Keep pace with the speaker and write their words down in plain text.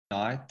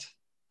night,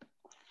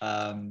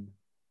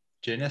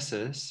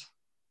 Genesis.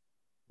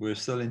 We're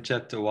still in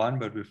chapter 1,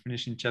 but we're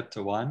finishing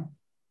chapter 1.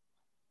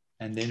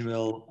 And then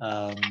we'll,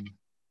 let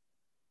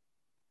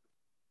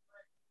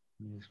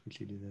me just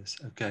quickly do this.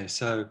 Okay,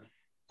 so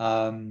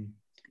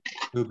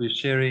we'll be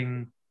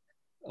sharing,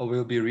 or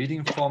we'll be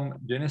reading from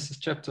Genesis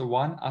chapter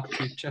 1 up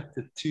to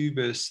chapter 2,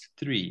 verse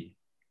 3.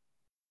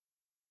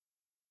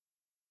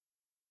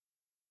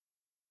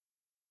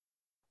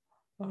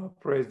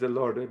 Praise the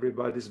Lord,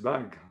 everybody's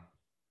back.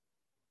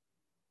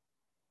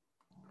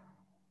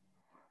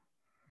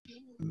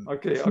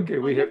 Okay,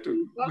 we have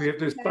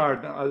to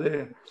start.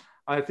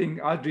 I think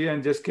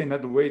Adrian just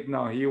cannot wait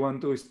now. He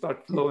want to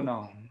start flow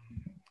now.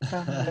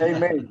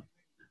 Amen.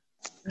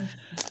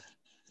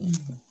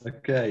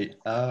 Okay,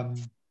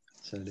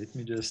 so let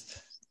me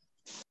just,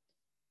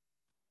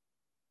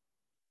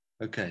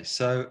 okay,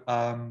 so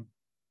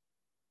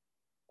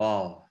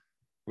wow,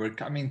 we're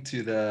coming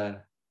to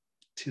the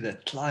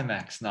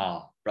climax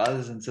now,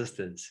 brothers and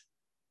sisters.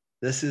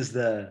 This is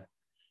the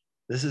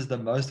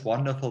most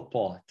wonderful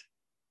part.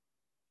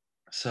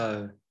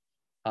 So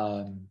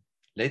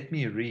let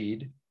me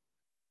read.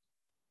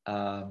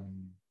 Yeah,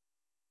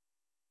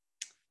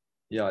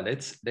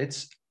 let's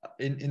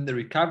in the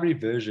recovery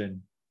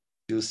version,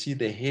 you'll see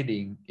the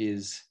heading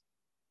is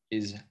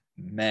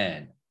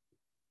man.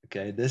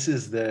 Okay, this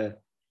is the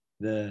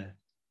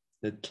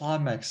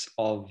climax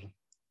of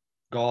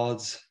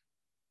God's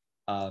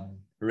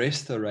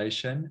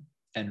restoration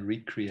and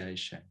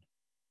recreation.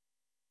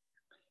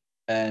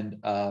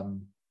 And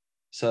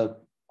so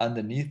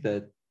underneath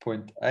that,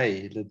 point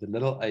A, the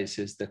little a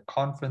says the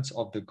conference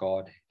of the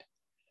Godhead.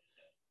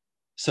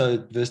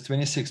 So verse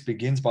 26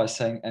 begins by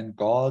saying, and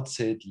God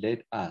said,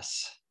 let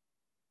us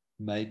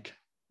make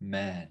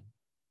man.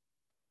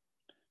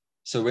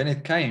 So when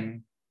it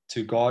came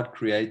to God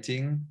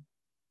creating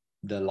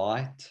the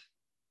light,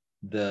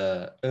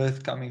 the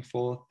earth coming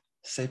forth,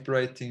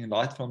 separating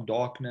light from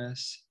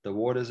darkness, the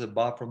waters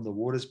above from the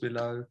waters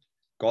below,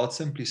 God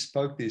simply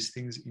spoke these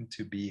things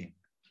into being.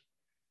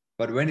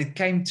 But when it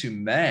came to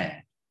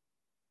man,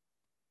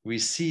 we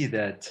see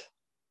that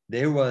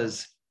there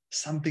was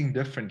something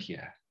different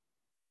here.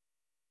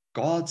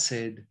 God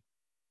said,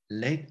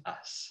 let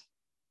us.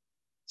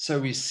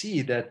 So we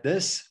see that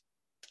this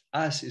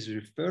us is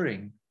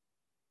referring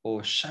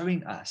or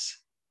showing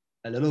us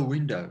a little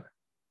window,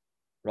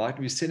 right?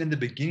 We said in the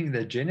beginning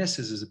that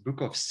Genesis is a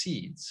book of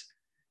seeds,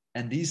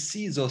 and these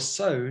seeds are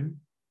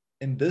sown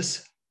in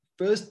this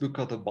first book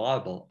of the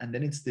Bible, and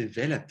then it's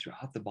developed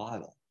throughout the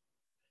Bible.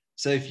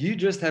 So if you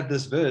just have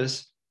this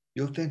verse,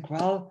 you'll think,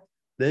 well,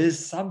 there's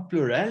some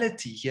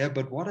plurality here,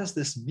 but what does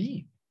this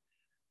mean?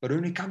 But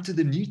when we come to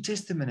the New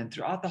Testament and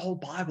throughout the whole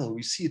Bible,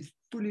 we see it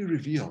fully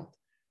revealed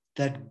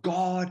that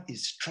God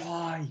is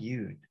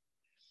triune.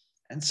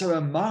 And so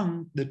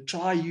among the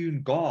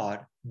triune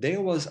God,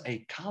 there was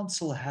a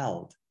council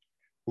held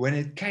when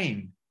it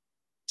came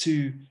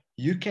to,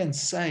 you can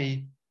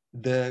say,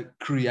 the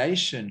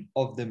creation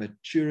of the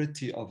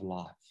maturity of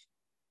life.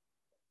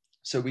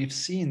 So we've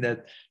seen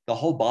that the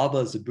whole Bible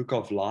is a book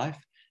of life,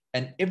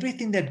 and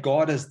everything that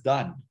God has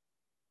done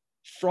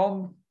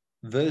from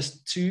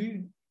verse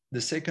 2,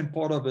 the second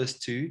part of verse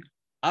 2,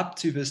 up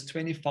to verse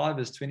 25,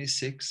 verse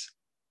 26,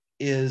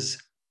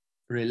 is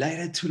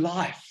related to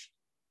life.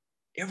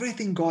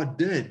 Everything God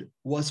did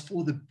was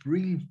for the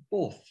bringing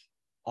forth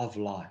of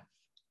life.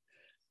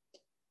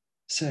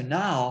 So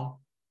now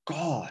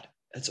God,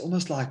 it's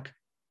almost like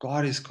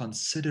God is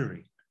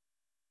considering,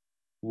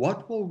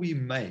 what will we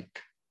make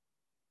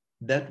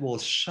that will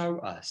show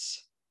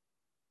us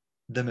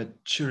the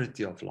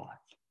maturity of life?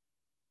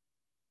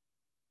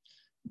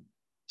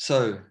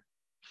 So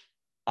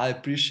I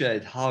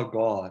appreciate how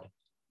God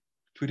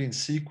put in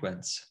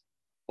sequence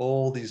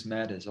all these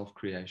matters of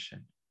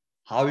creation,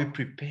 how he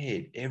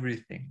prepared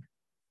everything.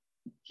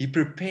 He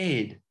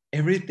prepared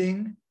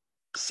everything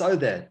so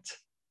that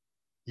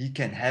he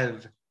can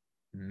have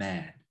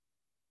man.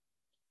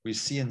 We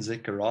see in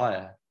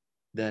Zechariah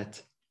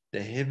that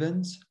the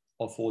heavens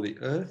are for the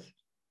earth.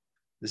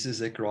 This is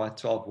Zechariah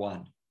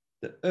 12:1.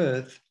 The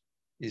earth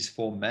is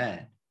for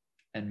man,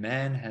 and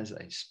man has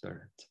a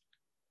spirit.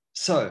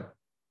 So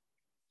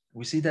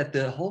we see that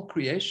the whole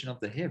creation of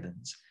the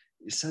heavens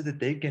is so that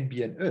there can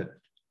be an earth.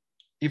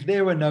 If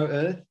there were no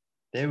earth,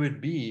 there would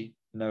be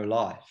no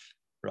life,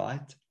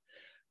 right?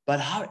 But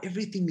how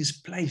everything is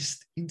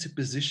placed into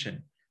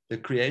position, the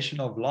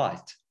creation of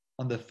light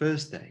on the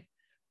first day,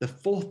 the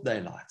fourth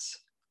day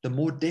lights, the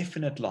more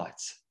definite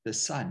lights, the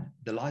sun,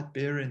 the light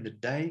bearer in the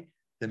day,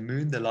 the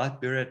moon, the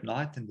light bearer at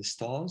night, and the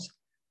stars.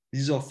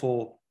 These are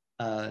for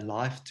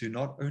life to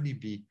not only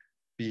be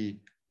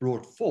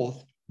brought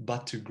forth,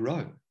 but to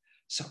grow.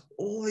 So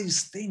all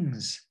these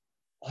things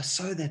are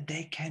so that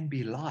there can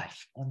be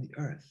life on the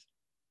earth.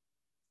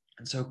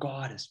 And so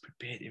God has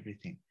prepared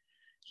everything.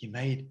 He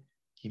made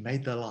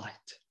the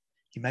light.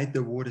 He made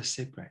the water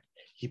separate.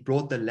 He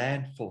brought the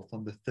land forth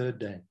on the third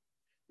day.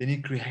 Then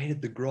he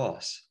created the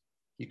grass.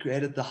 He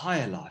created the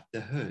higher life,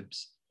 the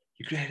herbs.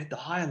 He created the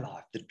higher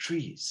life, the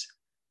trees.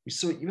 We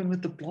saw even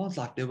with the plant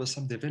life, there was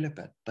some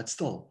development, but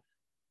still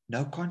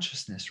no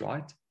consciousness,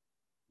 right?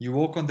 You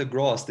walk on the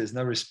grass, there's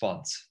no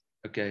response.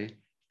 Okay.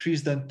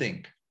 Trees don't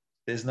think.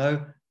 There's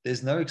no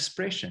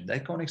expression. They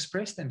can't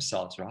express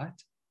themselves, right?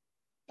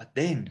 But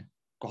then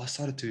God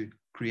started to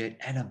create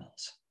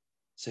animals.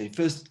 So he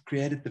first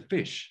created the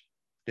fish,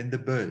 then the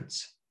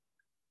birds.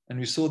 And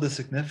we saw the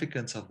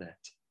significance of that.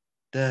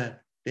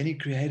 Then he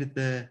created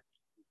the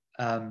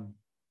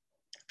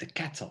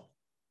cattle,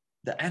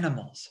 the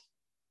animals,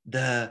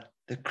 the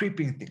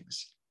creeping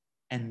things.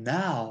 And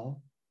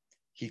now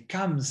he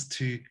comes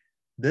to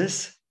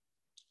this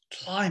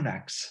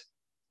climax,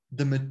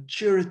 the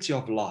maturity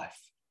of life.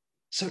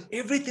 So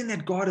everything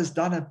that God has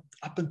done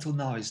up until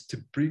now is to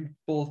bring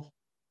forth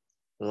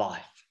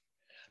life.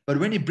 But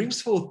when he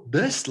brings forth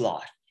this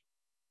life,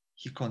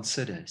 he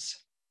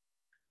considers,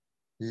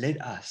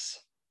 let us.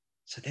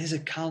 So there's a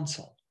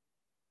counsel.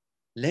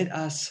 Let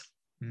us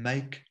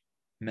make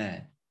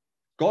man.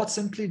 God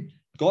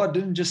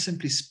didn't just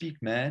simply speak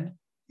man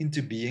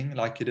into being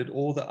like he did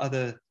all the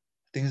other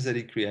things that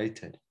he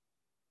created.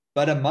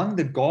 But among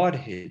the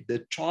Godhead, the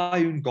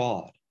triune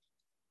God,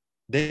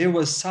 there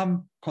was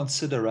some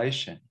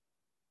consideration.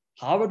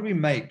 How would we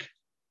make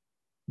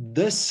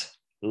this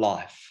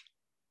life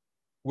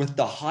with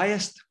the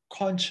highest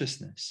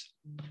consciousness?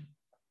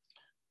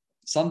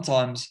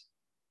 Sometimes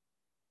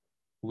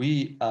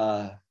we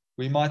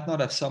might not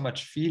have so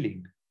much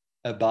feeling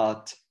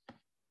about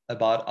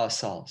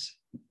ourselves.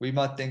 We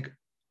might think,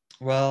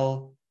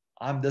 well,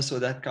 I'm this or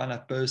that kind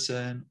of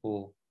person,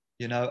 or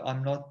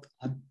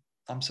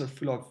I'm so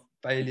full of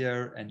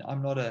failure, and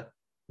I'm not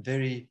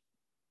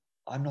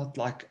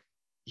like,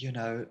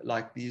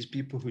 like these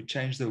people who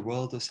change the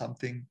world or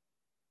something.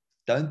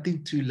 Don't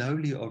think too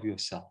lowly of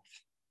yourself.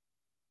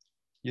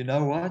 You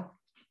know what?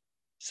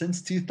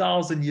 Since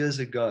 2,000 years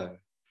ago,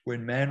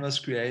 when man was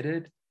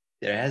created,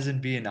 there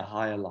hasn't been a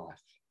higher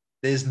life.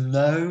 There's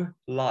no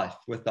life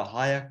with a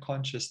higher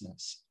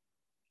consciousness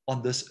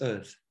on this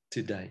earth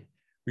today.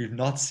 We've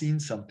not seen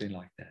something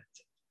like that.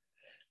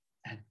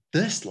 And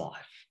this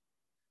life,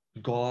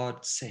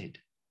 God said,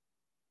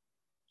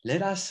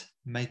 let us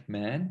make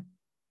man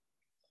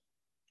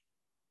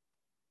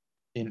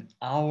in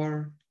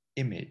our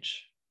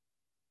image,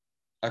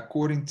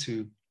 according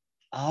to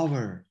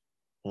our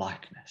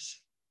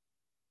likeness.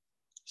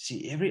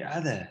 See, every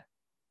other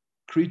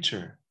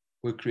creature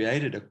were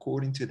created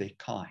according to their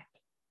kind.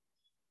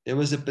 There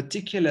was a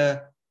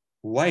particular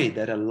way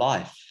that a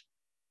life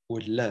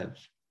would live,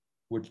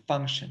 would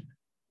function,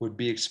 would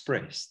be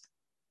expressed.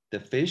 The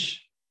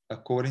fish,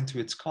 according to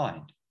its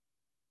kind,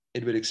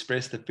 it would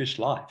express the fish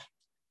life.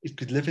 It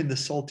could live in the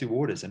salty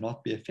waters and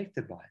not be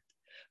affected by it.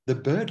 The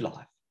bird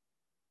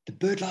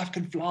life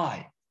can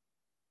fly.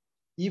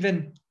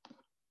 Even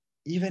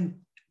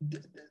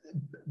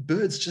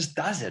birds just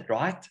does it,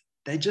 right?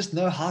 They just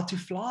know how to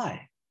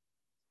fly.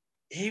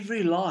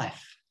 Every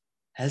life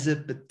has a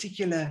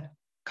particular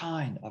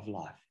kind of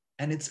life,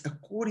 and it's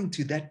according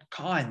to that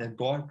kind that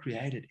God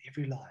created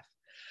every life.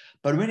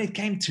 But when it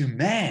came to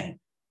man,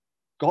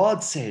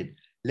 God said,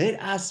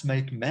 let us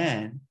make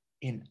man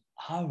in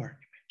our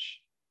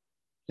image.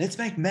 Let's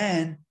make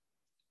man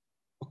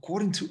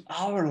according to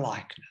our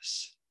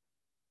likeness.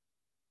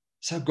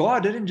 So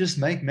God didn't just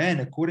make man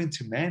according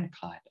to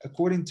mankind,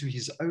 according to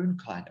his own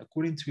kind,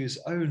 according to his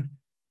own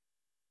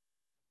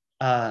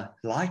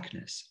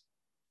likeness.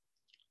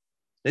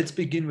 Let's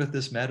begin with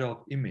this matter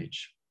of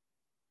image.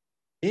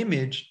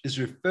 Image is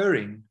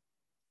referring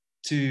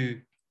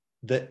to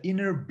the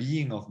inner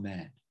being of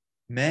man,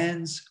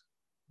 man's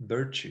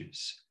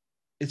virtues.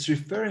 It's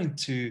referring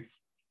to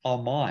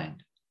our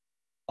mind,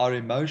 our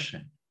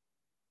emotion,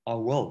 our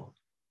will,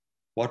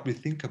 what we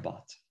think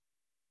about,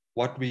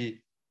 what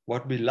we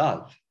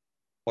love,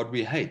 what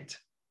we hate,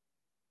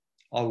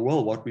 our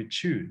will, what we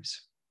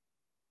choose.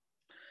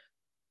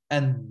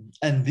 And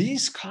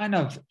these kind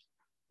of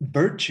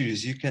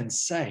virtues, you can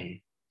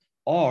say,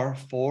 are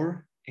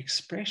for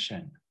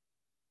expression,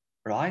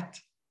 right?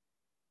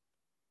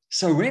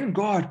 So when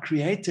God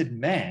created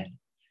man,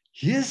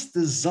 his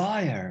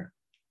desire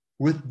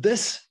with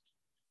this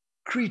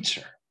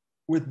creature,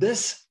 with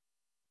this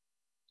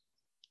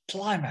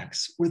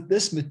climax, with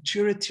this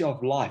maturity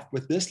of life,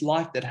 with this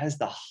life that has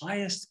the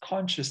highest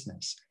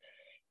consciousness,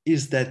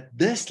 is that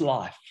this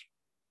life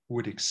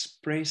would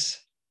express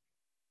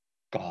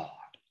God.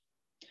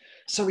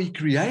 So he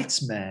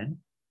creates man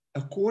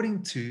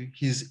according to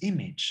his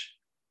image.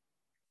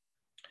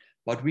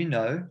 What we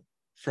know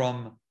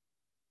from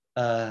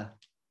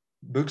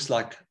books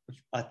like,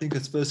 I think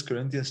it's 1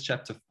 Corinthians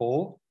chapter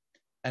 4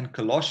 and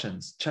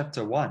Colossians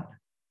chapter 1,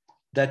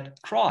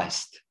 that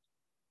Christ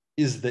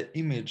is the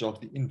image of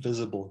the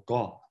invisible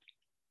God.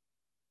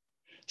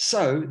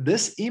 So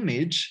this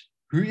image,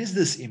 who is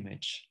this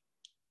image?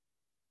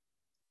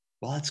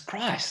 Well, it's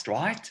Christ,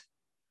 right?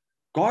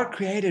 God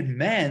created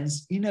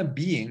man's inner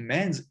being,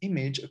 man's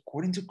image,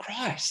 according to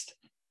Christ.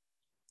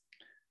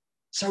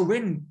 So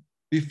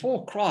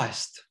before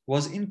Christ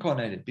was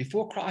incarnated,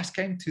 before Christ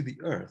came to the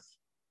earth,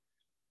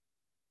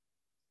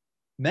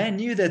 Man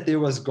knew that there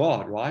was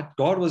God, right?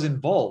 God was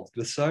involved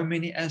with so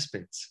many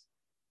aspects.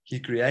 He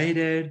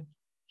created,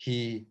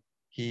 he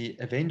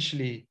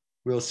eventually,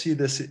 we'll see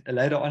this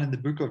later on in the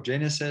book of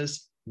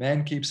Genesis,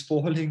 man keeps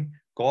falling.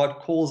 God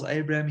calls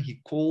Abraham, he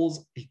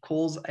calls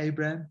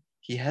Abraham.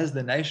 He has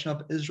the nation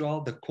of Israel,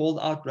 the called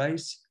out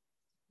race.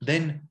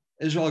 Then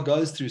Israel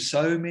goes through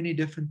so many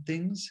different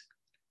things.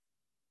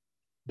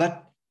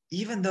 But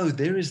even though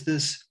there is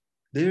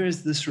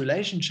this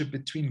relationship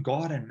between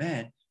God and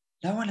man,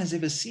 no one has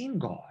ever seen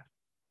God.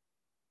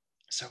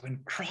 So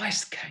when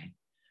Christ came,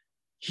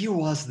 he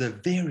was the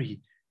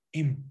very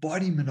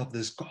embodiment of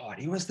this God.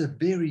 He was the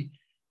very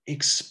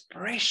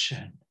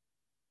expression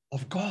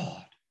of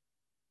God.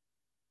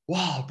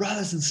 Wow,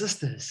 brothers and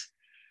sisters,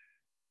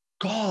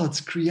 God's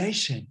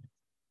creation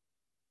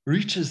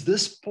reaches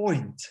this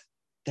point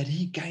that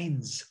he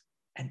gains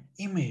an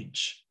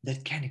image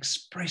that can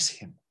express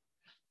him.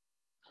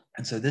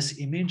 And so this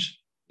image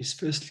is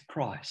firstly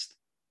Christ.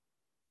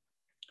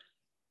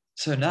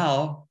 So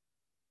now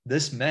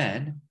this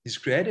man is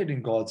created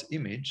in God's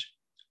image,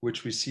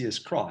 which we see as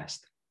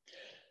Christ.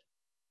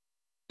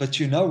 But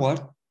you know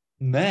what?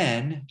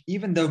 Man,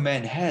 even though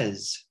man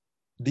has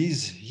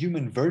these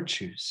human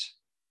virtues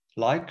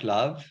like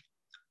love,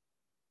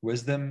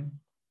 wisdom,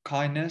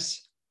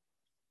 kindness,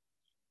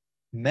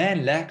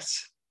 man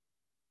lacks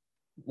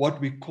what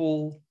we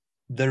call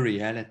the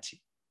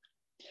reality.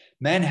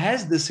 Man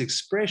has this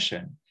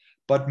expression,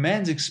 but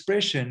man's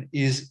expression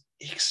is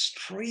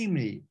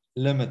extremely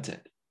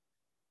limited.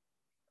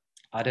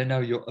 I don't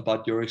know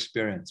about your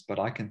experience, but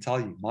I can tell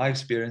you my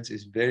experience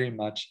is very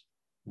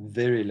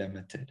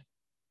limited.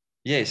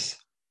 Yes,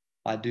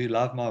 I do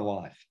love my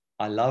wife.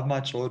 I love my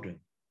children.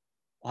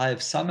 I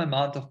have some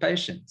amount of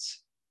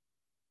patience,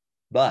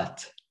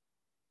 but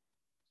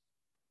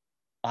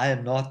I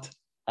am not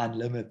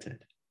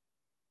unlimited.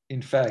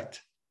 In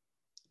fact,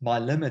 my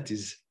limit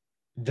is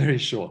very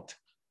short,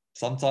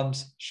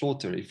 sometimes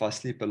shorter if I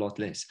sleep a lot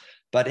less.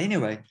 But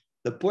anyway,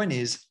 the point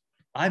is,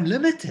 I'm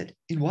limited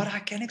in what I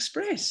can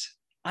express.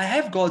 I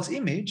have God's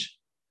image,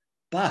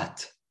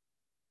 but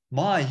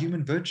my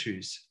human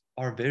virtues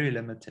are very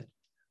limited.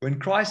 When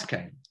Christ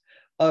came,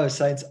 oh,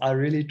 saints, I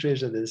really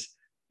treasure this.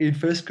 In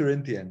 1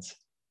 Corinthians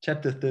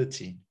chapter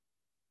 13,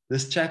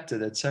 this chapter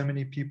that so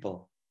many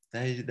people,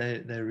 they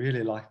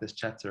really like this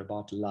chapter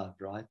about love,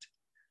 right?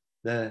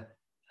 The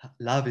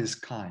love is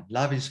kind,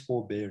 love is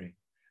forbearing.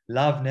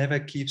 Love never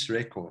keeps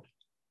record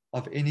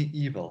of any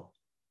evil.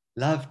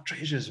 Love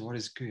treasures what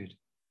is good.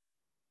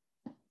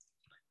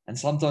 And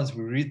sometimes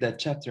we read that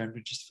chapter and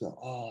we just feel,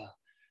 oh,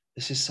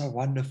 this is so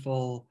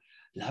wonderful.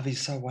 Love is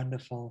so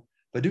wonderful.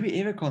 But do we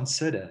ever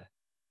consider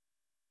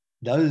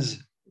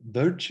those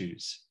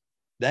virtues,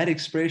 that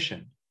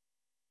expression,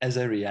 as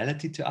a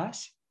reality to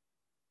us?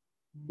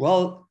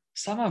 Well,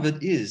 some of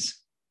it is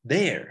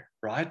there,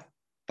 right?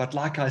 But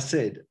like I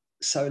said,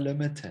 so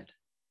limited.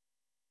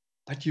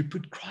 But you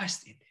put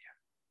Christ in there.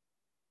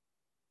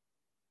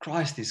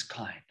 Christ is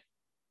kind.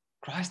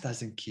 Christ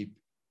doesn't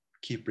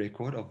keep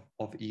record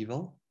of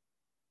evil.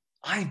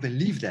 I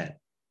believe that.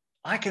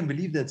 I can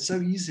believe that so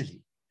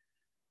easily.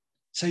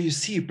 So you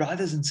see,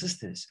 brothers and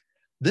sisters,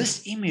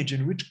 this image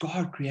in which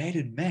God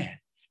created man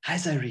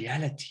has a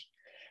reality.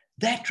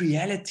 That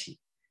reality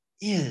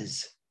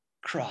is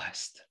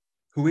Christ,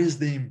 who is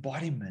the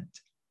embodiment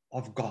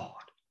of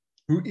God,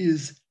 who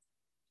is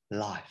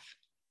life.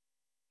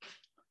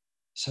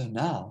 So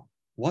now,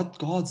 what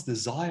God's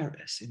desire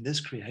is in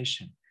this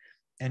creation,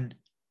 and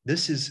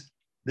this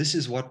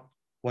is what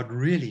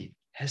really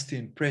has to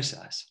impress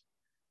us.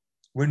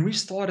 When we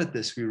started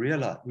this,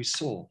 we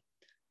saw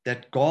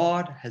that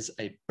God has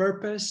a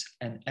purpose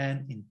and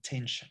an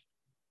intention.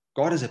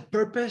 God has a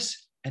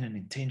purpose and an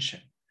intention.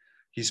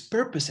 His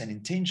purpose and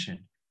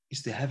intention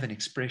is to have an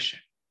expression.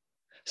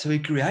 So he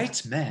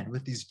creates man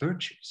with these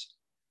virtues,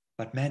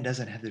 but man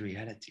doesn't have the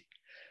reality.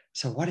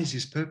 So what is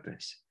his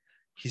purpose?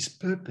 His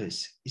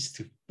purpose is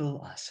to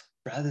fill us,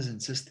 brothers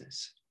and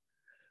sisters.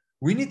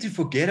 We need to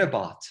forget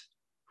about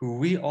who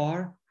we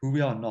are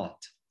not,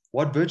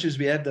 what virtues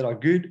we have that are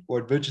good,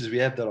 what virtues we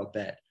have that are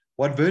bad,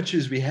 what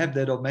virtues we have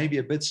that are maybe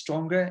a bit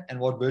stronger, and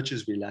what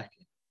virtues we lack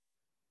in.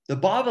 The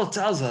Bible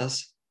tells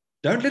us,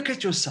 don't look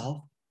at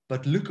yourself,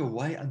 but look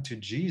away unto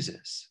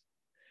Jesus.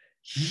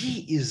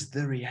 He is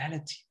the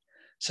reality.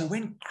 So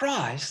when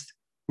Christ,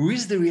 who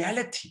is the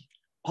reality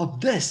of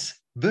this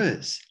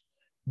verse,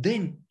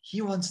 then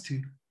he wants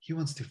to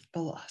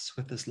fill us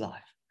with his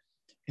life.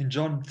 In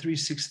John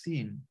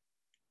 3:16,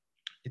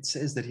 it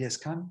says that he has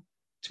come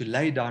to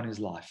lay down his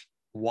life.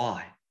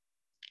 Why?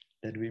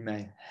 That we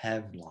may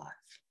have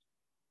life.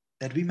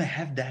 That we may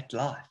have that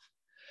life.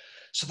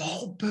 So the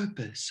whole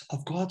purpose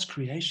of God's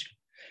creation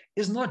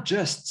is not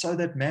just so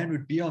that man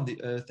would be on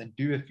the earth and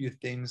do a few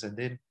things and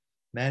then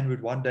man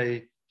would one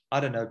day, I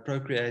don't know,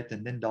 procreate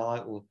and then die.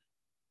 Or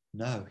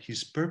no,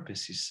 his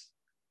purpose is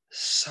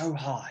so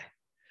high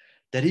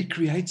that he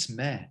creates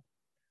man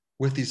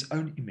with his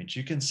own image.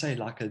 You can say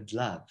like a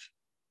glove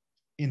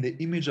in the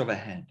image of a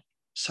hand,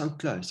 so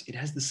close. It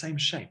has the same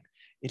shape.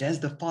 It has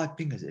the 5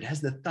 fingers. It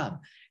has the thumb.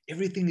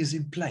 Everything is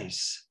in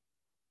place.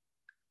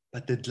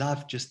 But the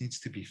love just needs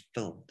to be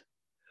filled.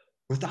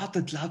 Without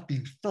the love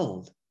being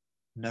filled,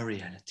 no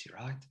reality,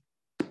 right?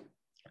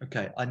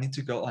 Okay, I need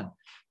to go on.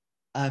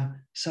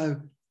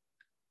 So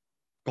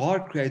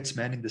God creates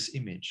man in this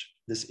image.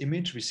 This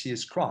image we see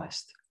as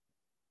Christ.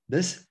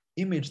 This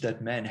image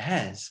that man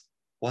has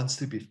wants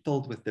to be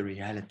filled with the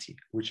reality,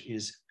 which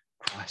is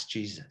Christ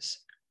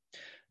Jesus.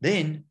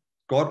 Then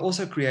God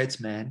also creates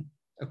man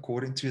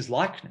according to his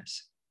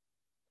likeness.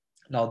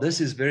 Now,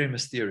 this is very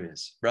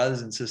mysterious,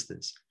 brothers and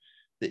sisters.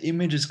 The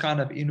image is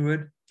kind of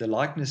inward. The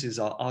likeness is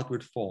our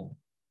outward form.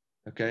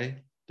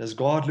 Okay? Does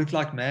God look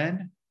like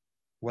man?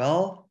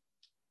 Well,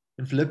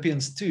 in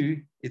Philippians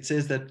 2, it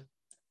says that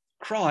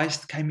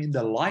Christ came in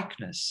the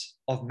likeness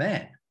of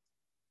man.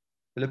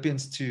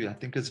 Philippians 2, I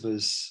think it's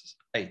verse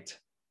 8,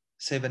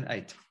 7,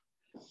 8.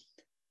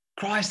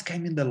 Christ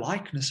came in the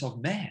likeness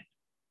of man.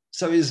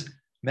 So is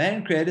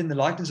man created in the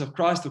likeness of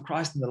Christ, or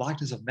Christ in the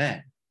likeness of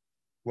man?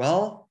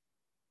 Well,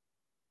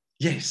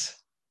 yes,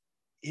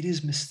 it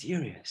is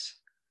mysterious.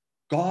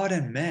 God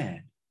and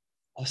man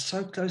are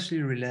so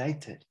closely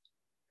related.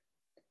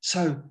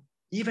 So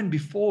even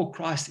before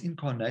Christ's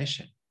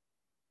incarnation,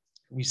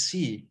 we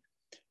see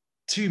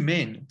two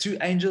men, two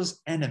angels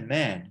and a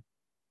man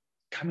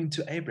coming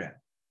to Abraham.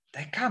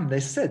 They come, they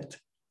sit.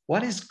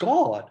 One is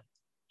God.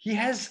 He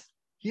has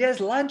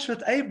lunch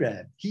with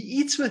Abraham. He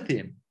eats with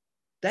him.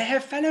 They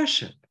have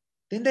fellowship.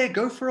 Then they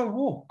go for a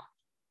walk.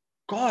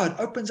 God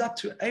opens up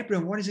to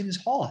Abraham what is in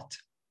his heart.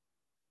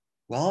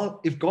 Well,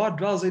 if God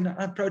dwells in an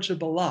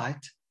unapproachable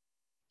light,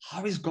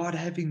 how is God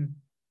having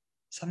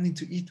something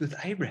to eat with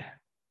Abraham?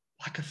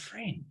 Like a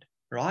friend,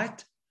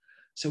 right?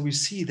 So we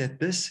see that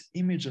this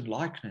image and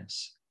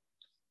likeness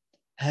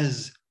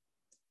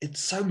it's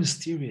so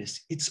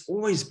mysterious. It's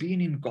always been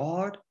in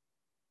God,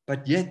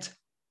 but yet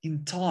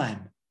in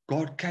time,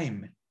 God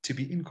came to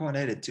be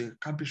incarnated to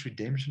accomplish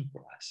redemption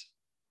for us.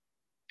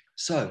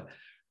 So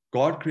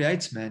God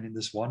creates man in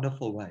this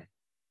wonderful way.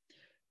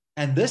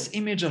 And this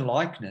image and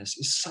likeness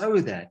is so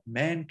that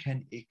man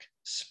can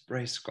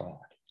express God.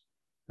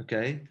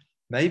 Okay,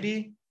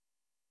 maybe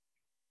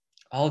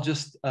I'll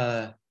just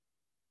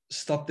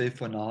stop there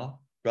for now.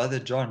 Brother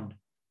John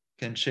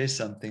can share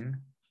something,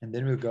 and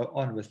then we'll go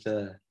on with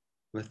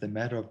the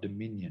matter of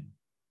dominion.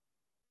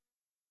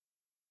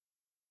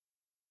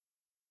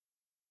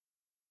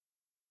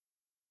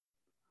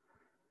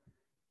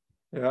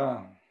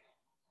 Yeah,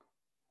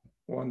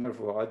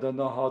 wonderful. I don't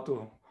know how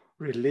to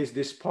release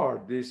this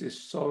part. This is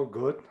so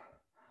good.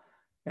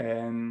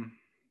 And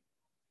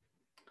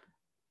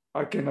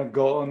I cannot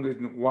go on with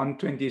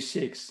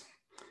 126.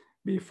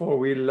 Before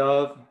we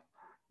love,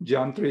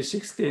 John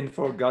 3:16,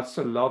 for God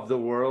so loved the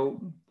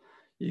world,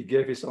 he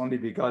gave his only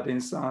begotten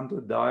Son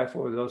to die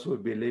for those who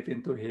believe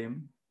into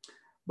him.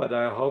 But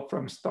I hope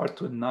from start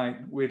to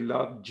night, we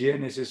love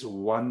Genesis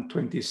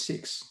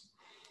 1:26.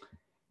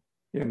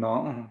 You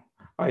know,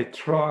 I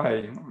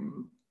try,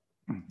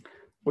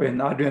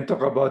 when Adrian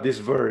talk about this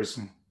verse,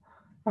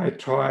 I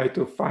try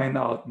to find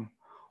out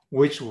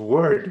which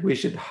word we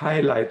should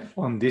highlight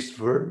on this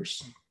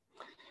verse.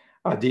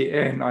 At the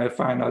end, I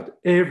find out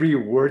every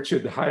word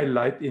should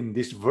highlight in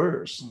this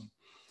verse.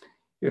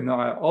 You know,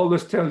 I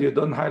always tell you,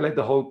 don't highlight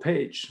the whole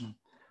page,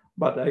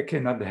 but I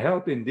cannot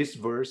help in this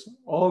verse.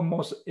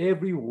 Almost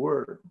every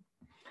word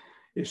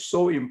is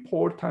so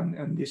important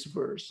in this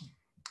verse.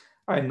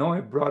 I know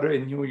a brother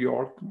in New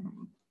York,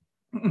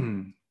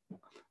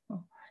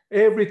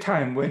 every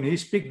time when he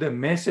speaks the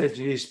message,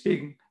 he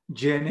speaks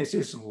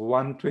Genesis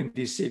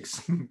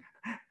 1:26.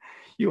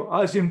 You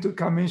ask him to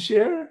come and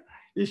share,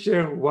 he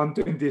share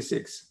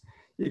 1:26.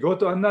 You go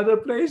to another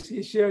place,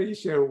 he share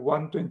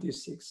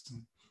 1:26.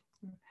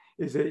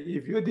 He said,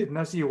 if you did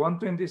not see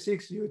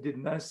 1:26, you did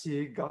not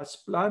see God's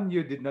plan,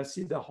 you did not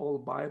see the whole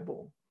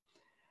Bible.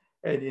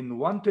 And in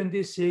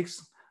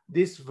 1:26,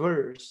 this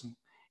verse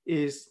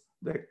is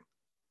the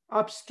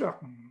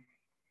abstract,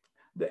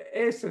 the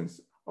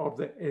essence of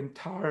the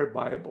entire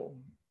Bible.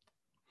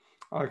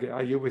 Okay,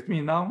 are you with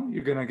me now?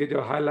 You're gonna get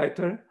your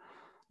highlighter.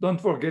 Don't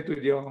forget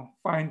with your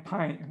fine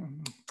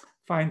pen.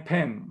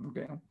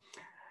 Okay.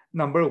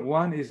 Number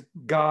one is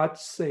God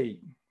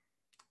saying,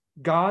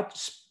 God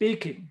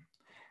speaking,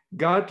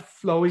 God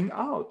flowing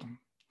out.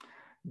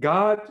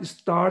 God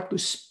start to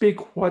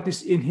speak what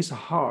is in his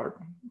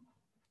heart.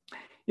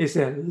 He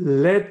said,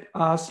 let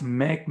us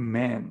make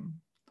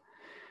man.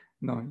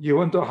 No, you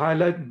want to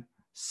highlight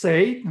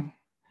say,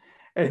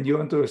 and you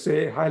want to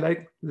say,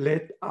 highlight,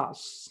 let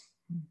us.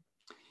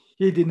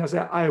 He did not say,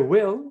 I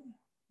will,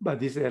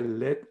 but he said,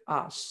 let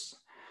us.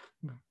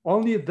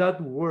 Only that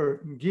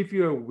word give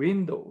you a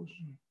window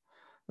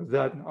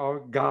that our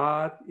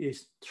God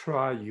is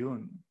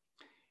triune.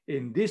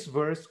 In this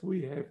verse,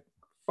 we have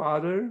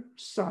Father,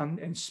 Son,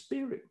 and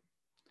Spirit.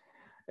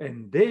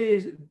 And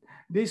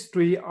these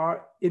three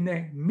are in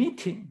a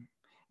meeting.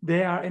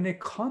 They are in a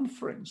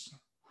conference.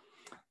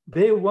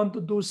 They want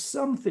to do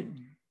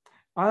something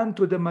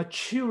unto the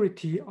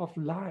maturity of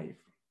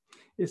life.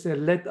 He said,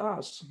 let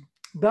us.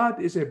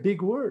 That is a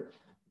big word.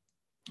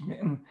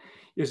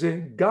 You You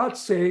see, God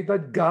say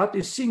that God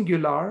is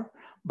singular,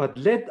 but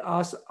let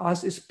us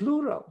is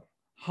plural.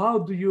 How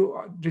do you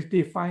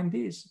define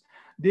this?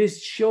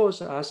 This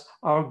shows us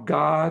our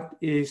God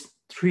is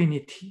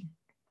Trinity.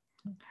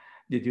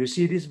 Did you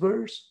see this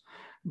verse?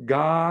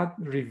 God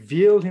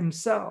revealed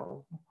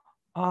himself.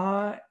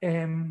 I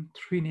am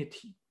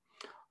Trinity.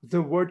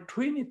 The word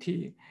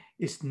Trinity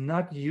is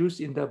not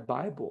used in the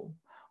Bible,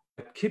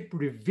 but keep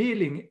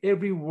revealing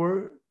every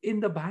word in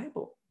the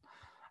Bible.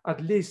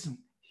 At least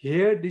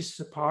here, this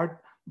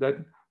part that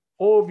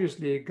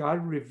obviously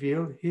God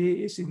revealed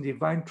he is in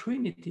divine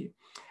Trinity.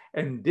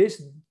 And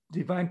this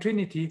divine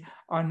Trinity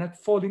are not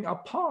falling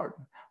apart,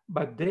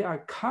 but they are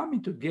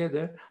coming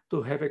together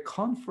to have a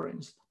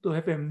conference, to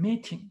have a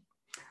meeting.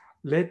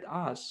 Let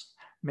us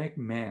make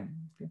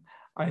man.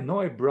 I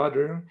know a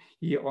brother,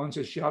 he owns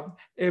a shop.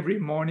 Every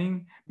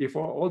morning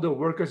before all the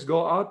workers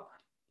go out,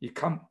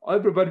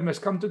 everybody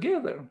must come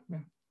together.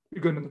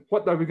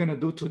 What are we gonna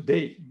do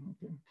today?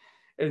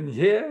 And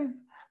here,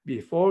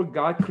 before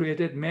God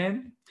created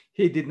man,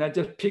 he did not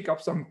just pick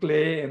up some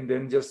clay and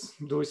then just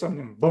do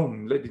something,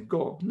 boom, let it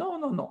go. No,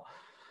 no, no.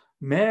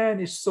 Man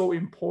is so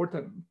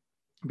important.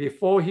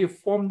 Before he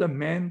formed the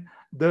man,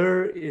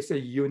 there is a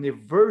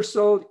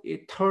universal,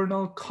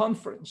 eternal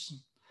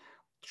conference.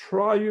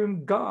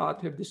 Triune God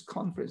have this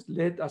conference.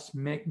 Let us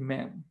make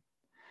man.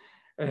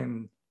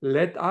 And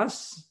let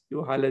us,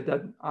 you highlight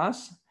that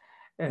us,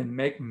 and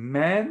make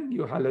man,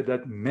 you highlight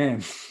that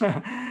man.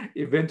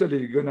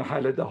 Eventually, you're going to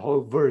highlight the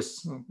whole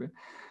verse. Okay?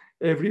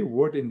 Every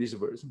word in this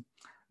verse.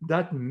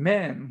 That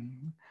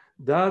man,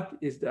 that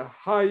is the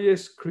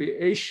highest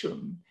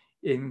creation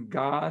in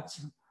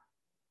God's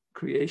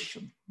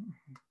creation.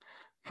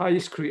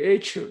 Highest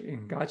creature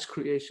in God's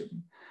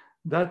creation.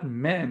 That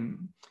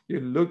man, you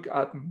look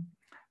at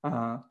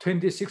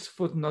 26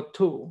 footnote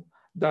 2,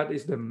 that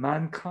is the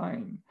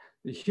mankind.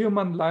 The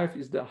human life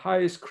is the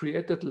highest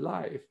created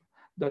life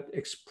that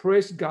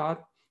express God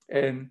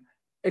and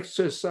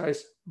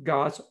exercise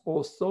God's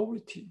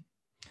authority.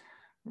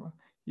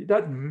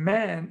 That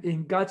man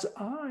in God's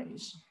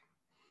eyes,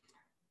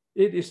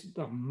 it is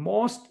the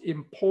most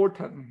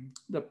important,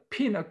 the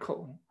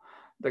pinnacle,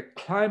 the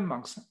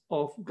climax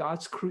of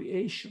God's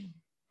creation.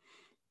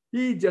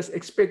 He just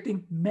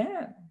expecting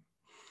man.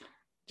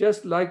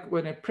 Just like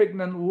when a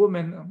pregnant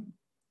woman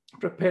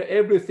prepare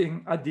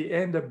everything, at the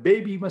end, the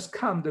baby must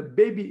come. The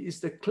baby is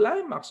the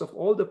climax of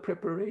all the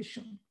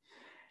preparation.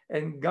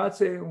 And God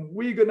said,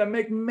 we're gonna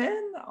make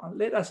man now.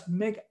 Let us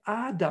make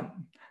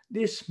Adam.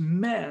 This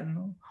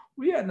man,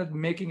 we are not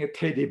making a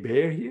teddy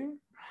bear here.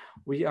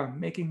 We are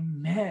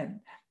making man.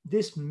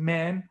 This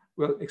man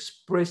will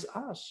express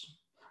us.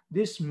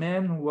 This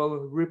man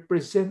will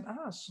represent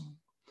us.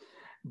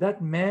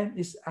 That man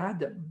is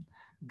Adam.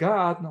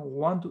 God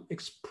wants to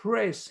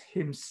express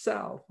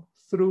himself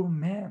through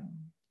man.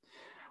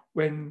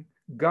 When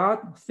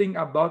God thinks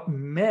about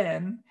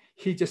man,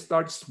 he just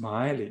starts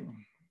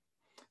smiling.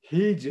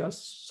 He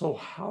just so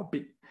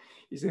happy.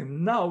 He said,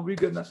 now we're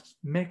gonna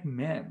make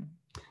man.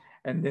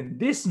 And then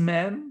this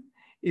man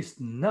is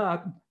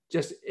not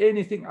just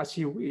anything as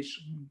he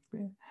wish,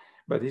 okay?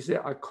 But he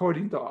said,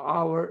 according to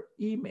our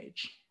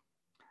image.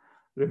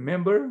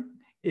 Remember,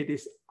 it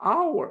is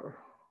our,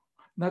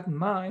 not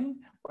mine,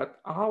 but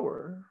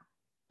our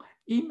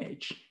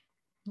image.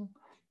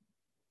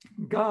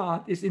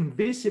 God is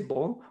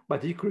invisible,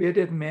 but he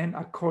created man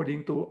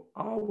according to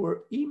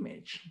our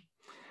image.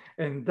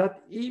 And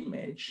that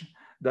image,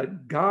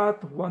 that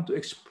God wants to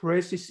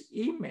express his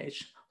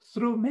image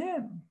through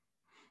man.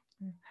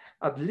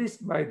 At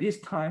least by this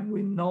time,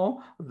 we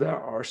know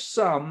there are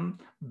some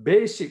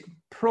basic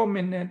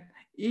prominent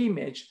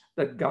image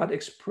that God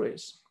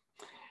expressed.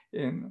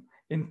 In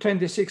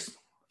 26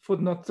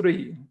 footnote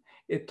 3,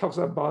 it talks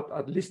about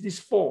at least these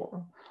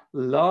four: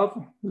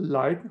 love,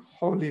 light,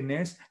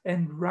 holiness,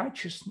 and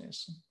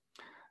righteousness.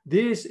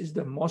 This is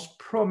the most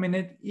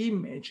prominent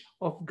image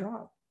of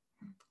God.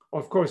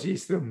 Of course,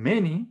 he's still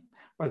many,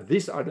 but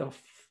these are the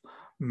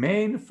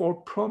main four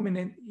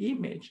prominent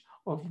image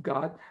of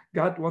God.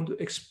 God wants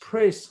to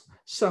express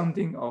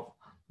something of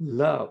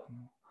love,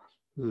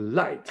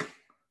 light,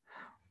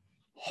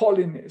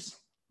 holiness,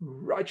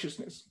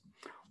 righteousness.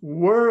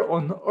 Where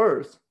on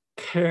earth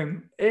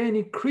can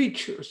any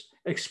creatures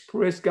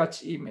express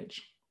God's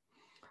image?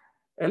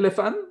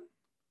 Elephant?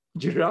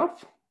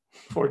 Giraffe?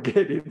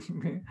 Forget it.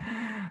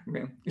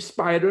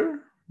 Spider?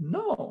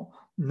 No,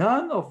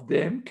 none of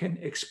them can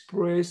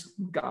express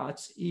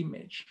God's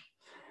image.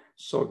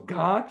 So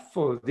God,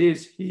 for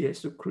this, he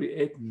has to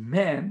create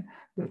man,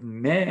 that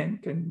man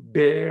can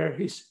bear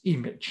his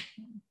image.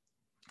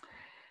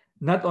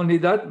 Not only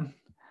that,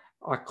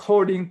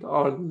 according to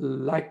our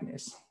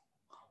likeness.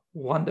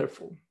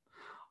 Wonderful.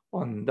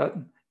 On that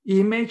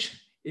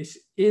image is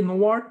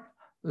inward,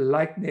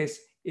 likeness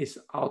is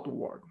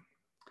outward.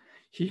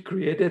 He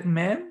created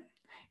man.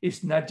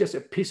 It's not just a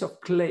piece of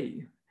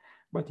clay,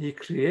 but he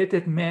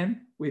created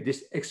man with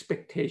this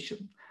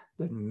expectation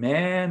that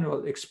man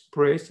will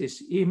express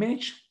his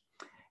image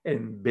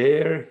and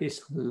bear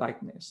his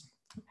likeness.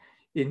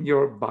 In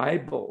your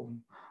Bible,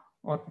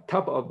 On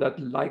top of that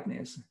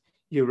likeness,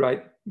 you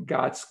write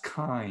God's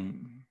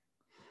kind.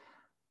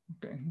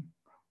 Okay,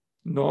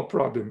 no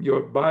problem.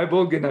 Your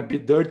Bible gonna be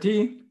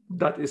dirty.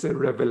 That is a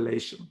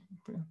revelation.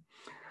 Okay.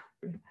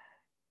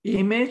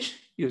 Image,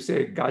 you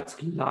say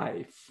God's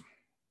life,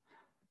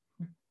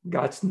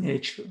 God's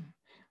nature.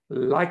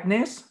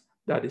 Likeness,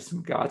 that is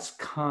God's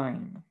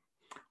kind.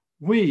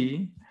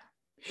 We,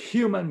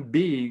 human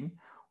being,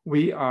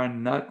 we are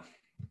not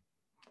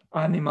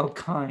animal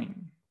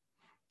kind.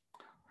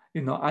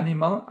 You know,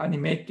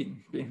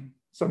 animating,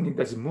 something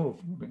that's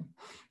moved.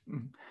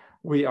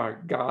 We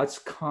are God's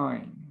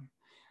kind.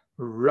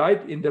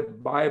 Right in the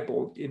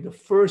Bible, in the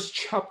first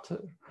chapter,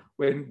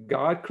 when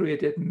God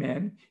created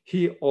man,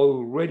 he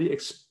already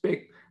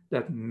expects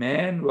that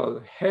man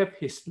will have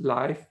his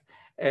life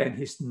and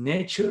his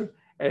nature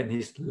and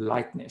his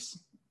likeness.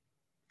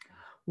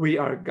 We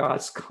are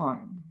God's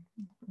kind.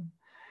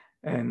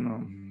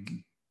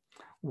 And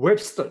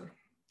Webster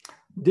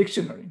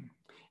Dictionary,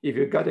 if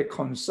you got a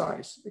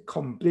concise, a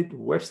complete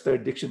Webster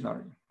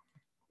Dictionary,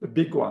 the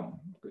big one,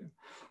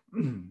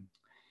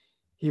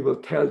 he will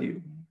tell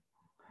you,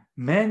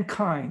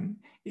 mankind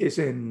is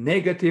a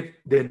negative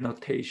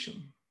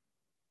denotation.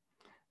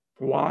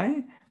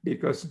 Why?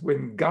 Because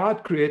when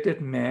God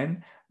created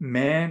man,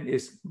 man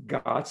is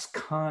God's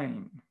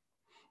kind.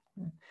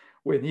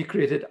 When he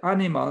created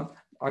animals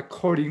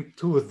according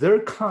to their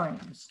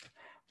kinds,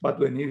 but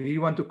when he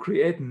want to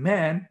create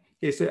man,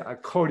 he said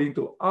according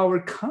to our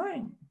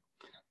kind.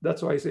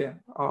 That's why I say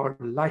our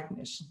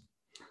likeness.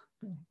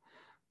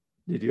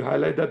 Did you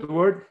highlight that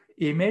word?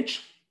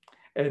 Image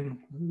and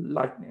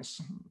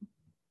likeness.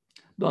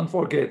 Don't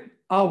forget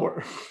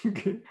our.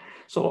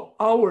 So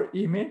our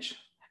image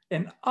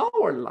and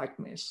our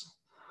likeness.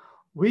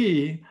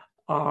 We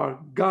are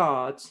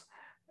God's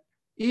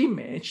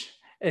image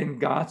and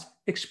God's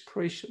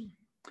expression.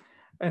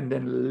 And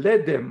then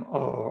let them,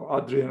 oh,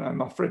 Adrian,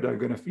 I'm afraid I'm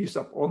going to use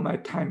up all my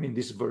time in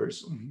this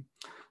verse.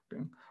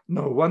 Okay.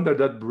 No wonder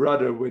that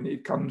brother, when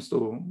it comes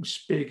to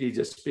speak, he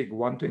just speak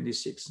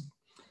 126.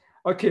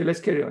 Okay, let's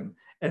carry on.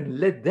 And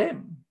let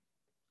them.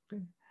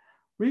 Okay.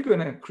 We're going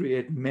to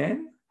create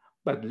men,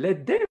 but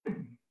let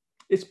them.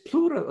 It's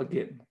plural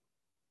again.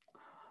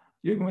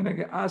 You're going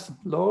to ask,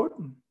 Lord,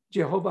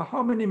 Jehovah,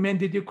 how many men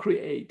did you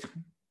create?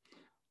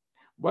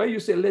 Why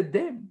you say let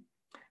them?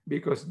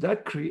 Because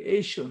that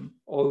creation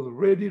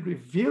already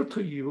revealed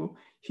to you,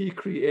 he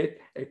created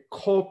a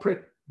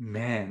corporate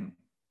man.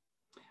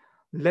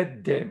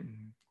 Let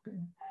them.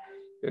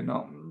 You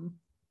know,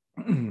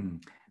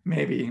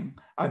 maybe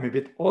I'm a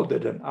bit older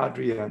than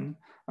Adrian.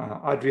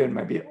 Adrian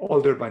might be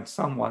older than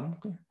someone,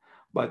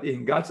 but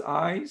in God's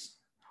eyes,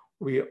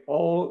 we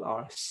all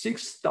are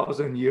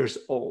 6,000 years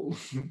old.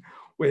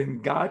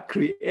 When God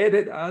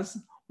created us,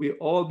 we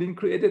all been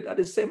created at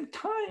the same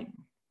time.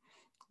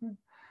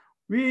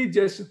 We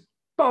just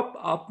pop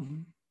up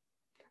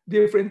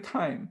different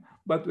time.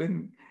 But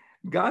when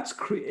God's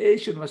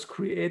creation was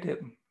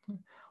created,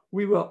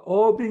 we were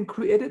all being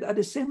created at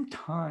the same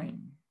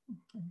time.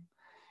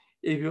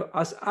 If you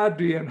ask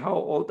Adrian, how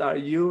old are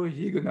you?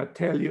 He's gonna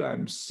tell you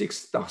I'm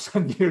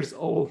 6,000 years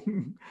old.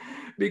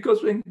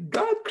 Because when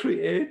God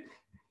created,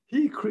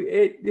 he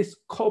created this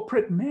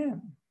corporate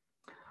man.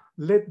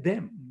 Let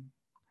them.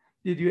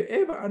 Did you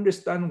ever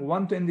understand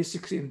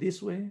 126 in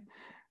this way?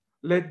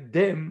 Let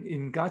them,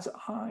 in God's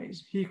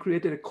eyes, he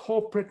created a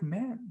corporate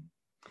man.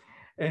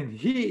 And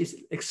he is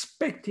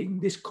expecting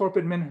this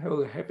corporate man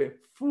will have a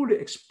full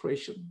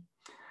expression.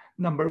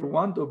 Number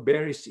one, to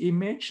bear his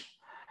image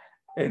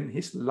and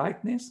his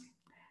likeness.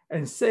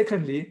 And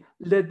secondly,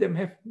 let them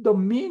have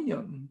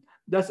dominion.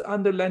 That's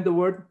underline the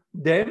word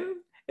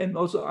them and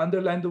also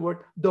underline the word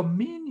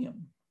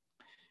dominion.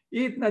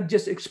 It's not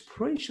just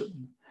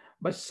expression,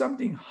 but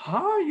something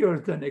higher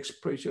than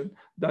expression,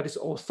 that is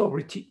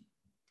authority.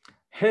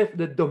 Have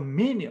the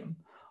dominion.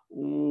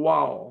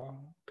 Wow.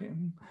 Okay.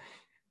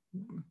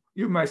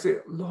 You might say,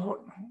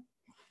 Lord,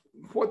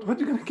 what are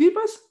you going to give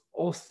us?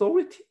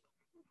 Authority.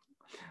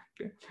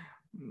 Okay.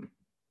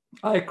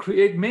 I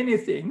create many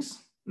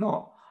things.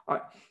 No,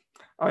 I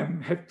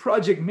have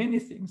project many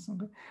things.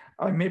 Okay.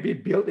 I maybe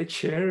build a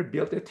chair,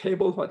 build a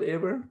table,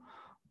 whatever.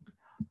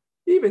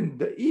 Even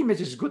the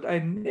image is good.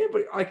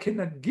 I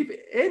cannot give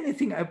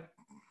anything. I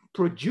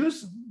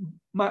produce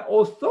my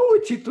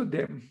authority to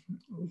them.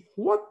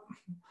 What?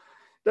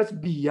 That's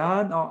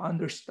beyond our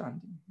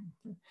understanding.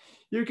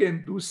 You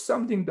can do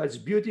something that's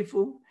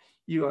beautiful.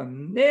 You will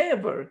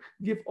never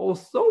give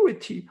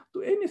authority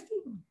to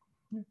anything.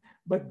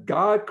 But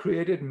God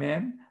created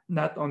man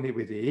not only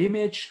with the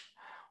image,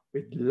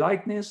 with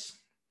likeness,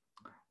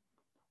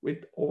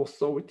 with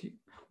authority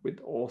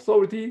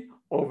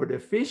over the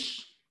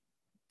fish.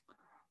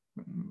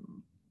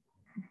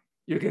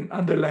 You can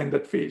underline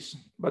that fish,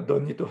 but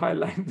don't need to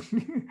highlight.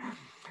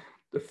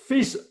 The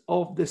fish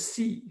of the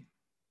sea,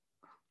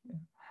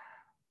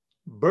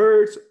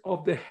 birds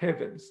of the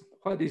heavens.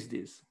 What is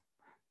this?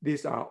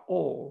 These are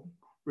all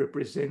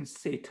represent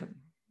Satan.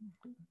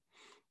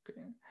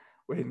 Okay.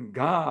 When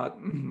God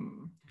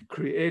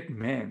created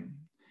man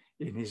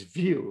in his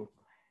view,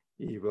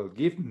 He will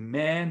give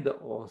man the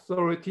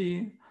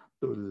authority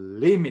to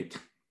limit,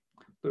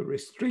 to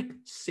restrict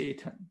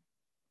Satan,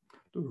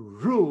 to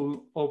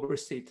rule over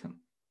Satan.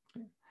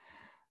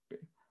 Okay.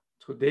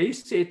 Today,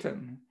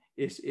 Satan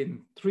is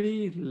in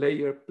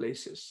 3-layer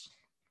places.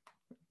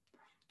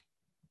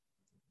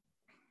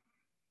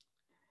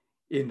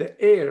 In the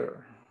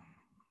air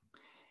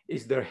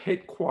is their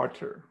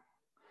headquarters.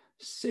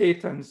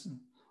 Satan's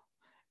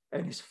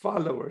and his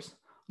followers,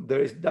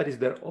 that is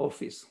their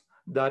office.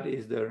 That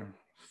is their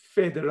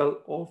federal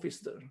office,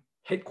 their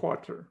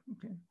headquarters.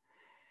 Okay?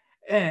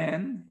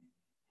 And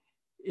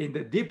in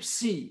the deep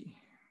sea,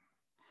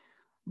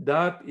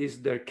 that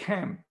is their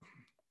camp,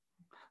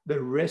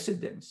 their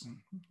residence.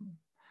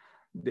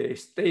 They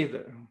stay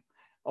there.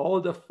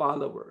 All the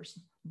followers,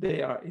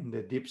 they are in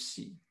the deep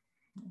sea.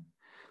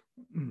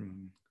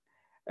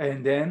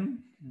 And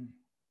then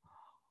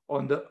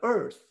on the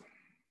earth,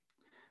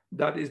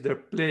 that is their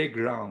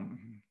playground.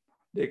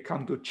 They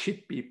come to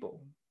cheat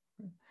people.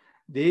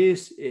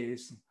 This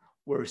is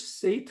where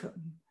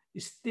Satan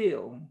is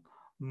still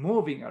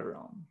moving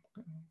around.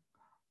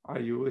 Are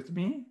you with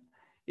me?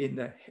 In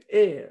the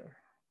air,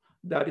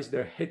 that is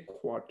their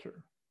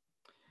headquarters.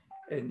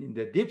 And in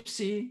the deep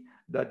sea,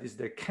 that is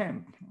their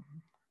camp,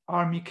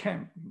 army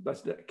camp.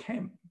 That's their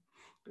camp.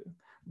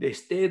 They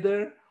stay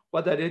there.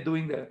 What are they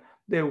doing there?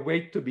 They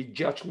wait to be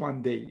judged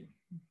one day.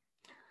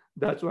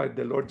 That's why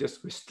the Lord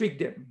just restrict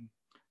them.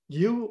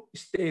 You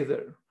stay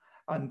there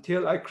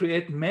until I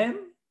create men.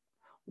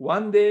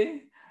 One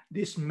day,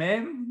 these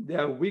men, they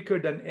are weaker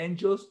than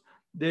angels.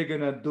 They're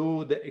going to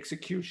do the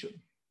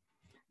execution.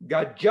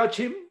 God judge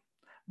him,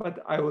 but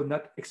I will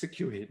not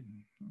execute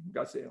him.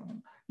 God said,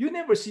 you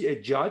never see a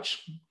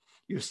judge.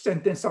 You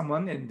sentence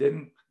someone and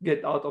then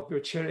get out of your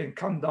chair and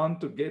come down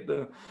to get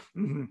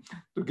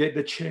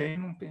the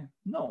chain.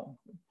 No.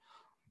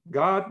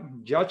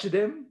 God judge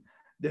them,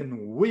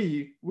 then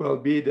we will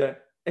be the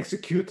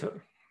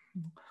executor.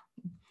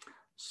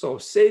 So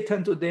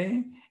Satan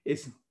today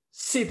is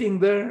sitting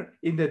there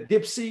in the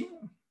deep sea,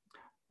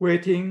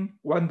 waiting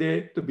one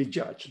day to be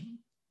judged.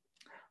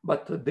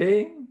 But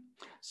today,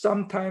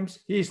 sometimes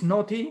he is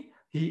naughty.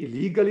 He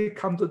illegally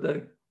come to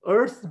the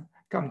earth,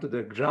 come to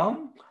the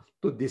ground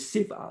to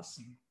deceive us,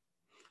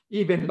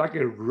 even like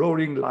a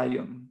roaring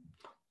lion,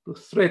 to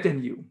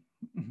threaten you.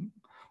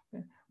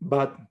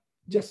 But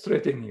just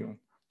threaten you,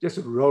 just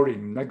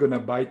roaring, not gonna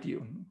bite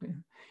you.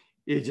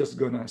 He's just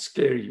gonna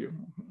scare you.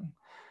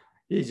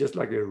 He's just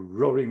like a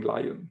roaring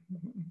lion.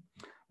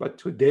 But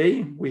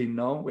today we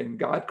know when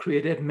God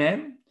created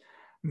man,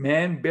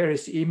 man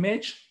bears his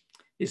image,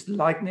 his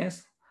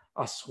likeness,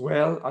 as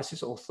well as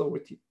his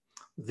authority.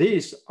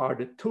 These are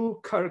the two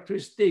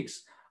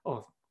characteristics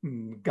of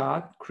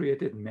God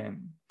created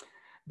man,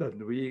 that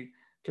we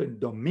can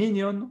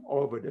dominion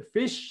over the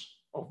fish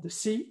of the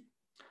sea,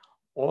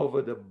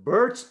 over the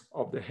birds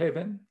of the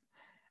heaven,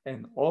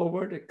 and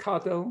over the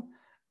cattle,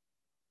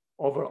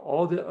 over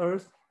all the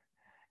earth,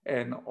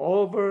 and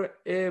over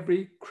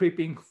every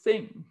creeping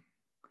thing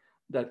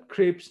that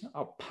creeps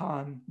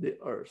upon the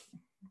earth.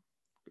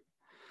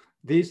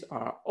 These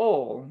are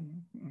all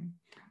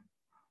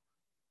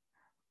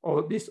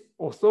this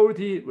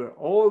authority were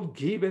all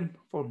given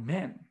for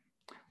men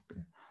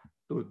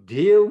to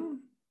deal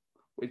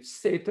with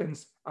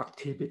Satan's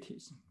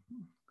activities.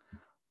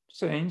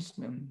 Saints,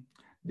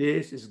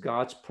 this is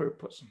God's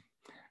purpose.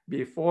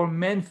 Before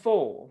men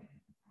fall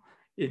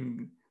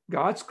in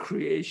God's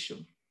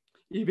creation,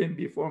 even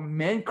before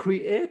man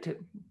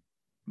created,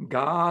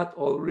 God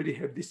already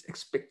had this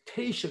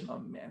expectation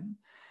of man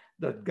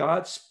that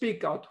God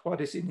speak out what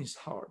is in his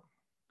heart.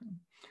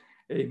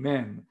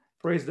 Amen.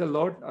 Praise the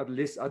Lord. At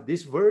least at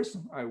this verse,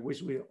 I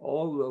wish we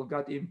all will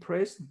get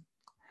impressed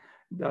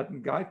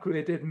that God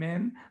created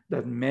man,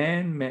 that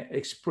man may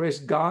express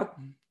God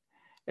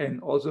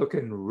and also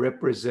can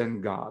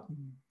represent God.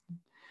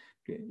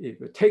 Okay. If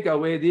you take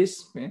away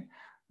this,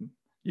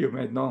 you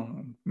may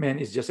know man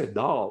is just a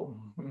doll.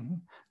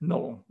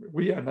 No,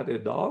 we are not a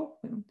doll,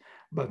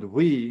 but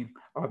we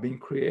are being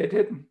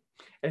created.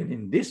 And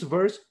in this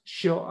verse,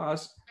 show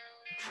us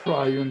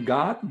triune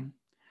God,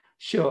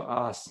 show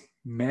us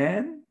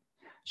man,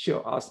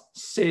 show us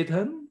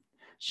Satan,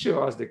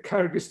 show us the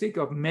characteristic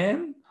of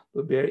man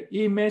to bear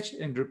image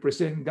and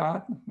represent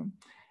God,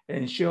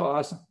 and show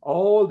us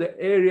all the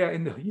area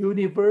in the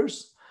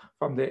universe,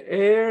 from the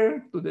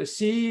air to the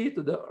sea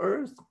to the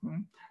earth,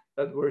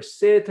 that where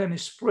Satan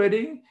is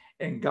spreading,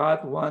 and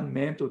God wants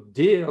man to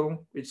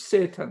deal with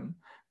Satan,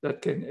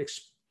 that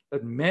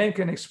man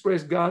can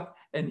express God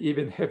and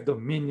even have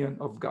dominion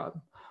of God.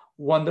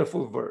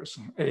 Wonderful verse.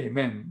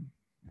 Amen.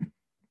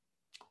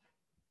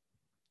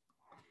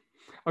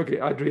 Okay,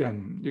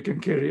 Adrian, you can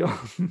carry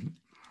on.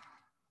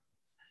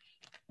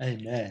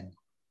 Amen.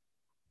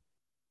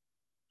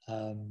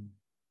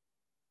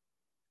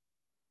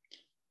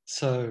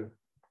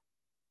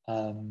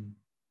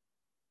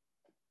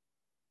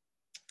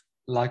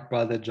 Like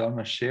Brother John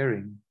was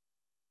sharing,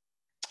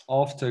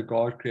 after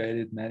God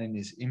created man in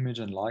his image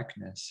and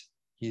likeness,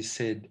 he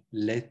said,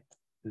 let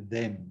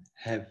them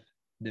have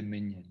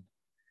dominion.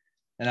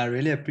 And I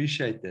really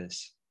appreciate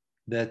this,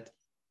 that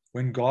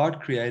when God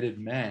created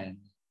man,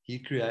 he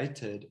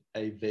created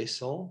a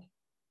vessel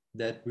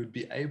that would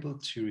be able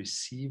to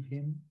receive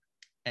him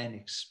and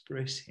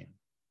express him.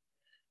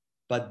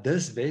 But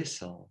this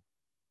vessel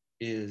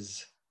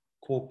is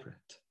corporate.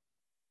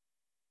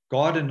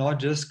 God did not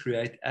just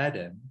create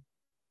Adam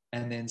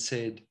and then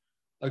said,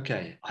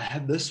 okay, I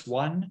have this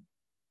one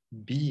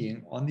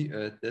being on the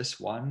earth, this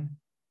one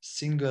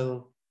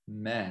single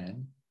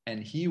man,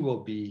 and he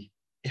will be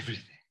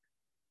everything.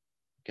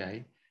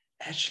 Okay?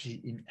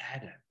 Actually, in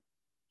Adam,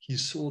 he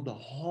saw the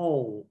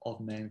whole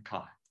of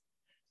mankind.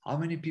 How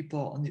many people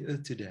are on the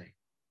earth today?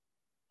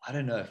 I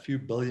don't know, a few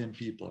billion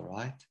people,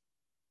 right?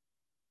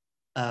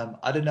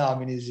 I don't know how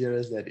many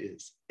zeros that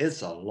is.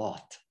 It's a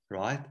lot,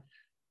 right?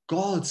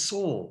 God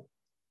saw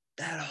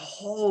that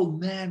whole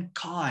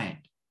mankind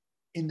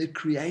in the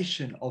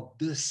creation of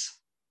this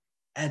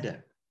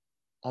Adam,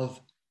 of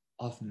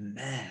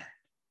man.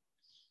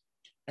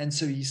 And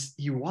so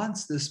he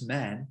wants this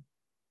man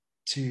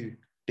to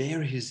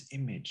bear his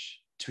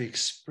image, to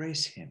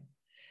express him.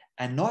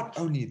 And not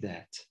only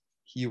that,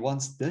 he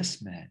wants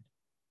this man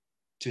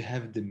to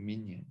have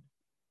dominion.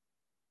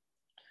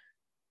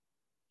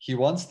 He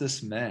wants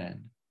this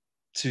man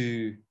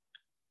to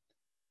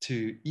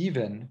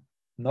even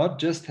not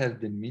just have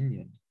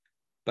dominion,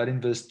 but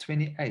in verse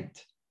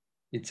 28,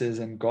 it says,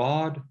 and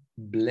God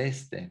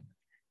blessed them.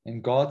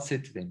 And God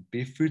said to them,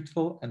 be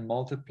fruitful and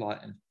multiply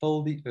and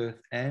fill the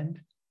earth and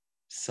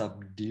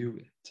subdue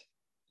it.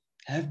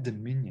 Have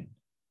dominion.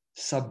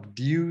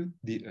 Subdue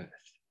the earth.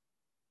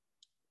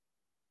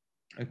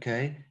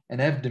 Okay? And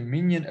have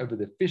dominion over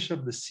the fish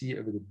of the sea,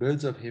 over the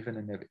birds of heaven,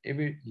 and over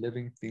every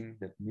living thing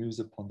that moves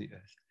upon the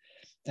earth.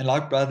 And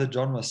like Brother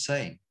John was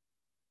saying,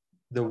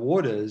 the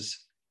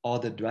waters are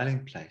the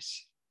dwelling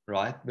place,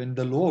 right? When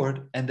the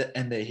Lord and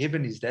the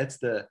heavens, that's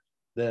the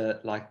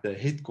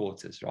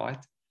headquarters,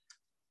 right?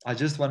 I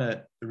just want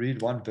to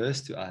read one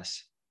verse to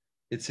us.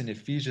 It's in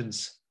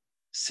Ephesians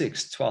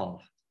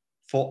 6:12.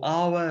 For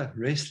our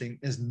wrestling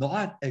is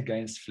not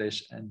against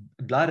flesh and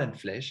blood and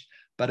flesh,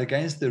 but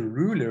against the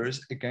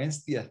rulers,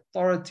 against the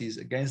authorities,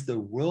 against the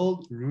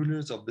world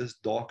rulers of this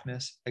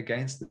darkness,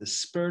 against the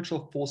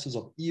spiritual forces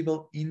of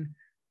evil in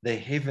the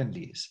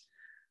heavenlies.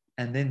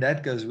 And then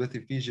that goes with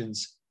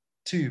Ephesians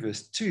 2,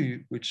 verse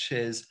 2, which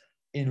says,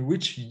 in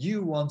which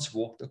you once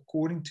walked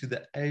according to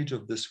the age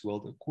of this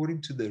world,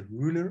 according to the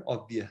ruler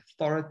of the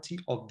authority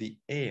of the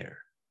air.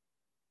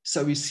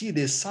 So we see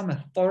there's some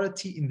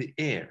authority in the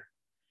air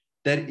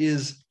that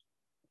is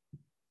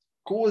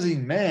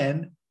causing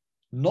man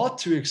not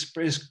to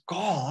express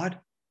God.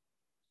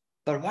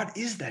 But what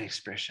is that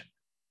expression?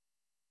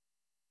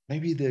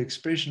 Maybe the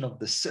expression of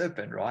the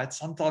serpent, right?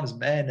 Sometimes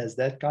man has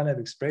that kind of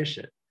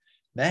expression.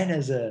 Man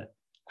has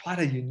quite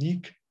a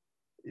unique,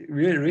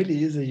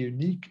 really is a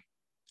unique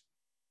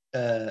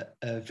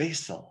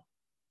vessel.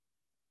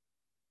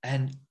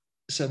 And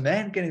so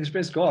man can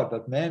express God,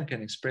 but man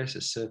can express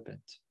a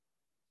serpent.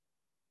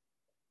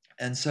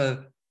 And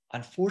so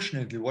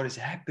unfortunately, what is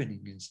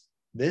happening is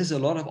there's a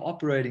lot of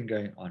operating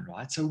going on,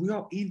 right? So we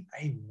are in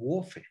a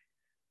warfare.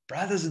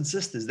 Brothers and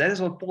sisters, that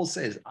is what Paul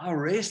says. Our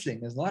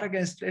wrestling is not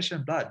against flesh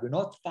and blood. We're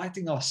not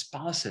fighting our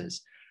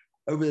spouses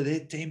over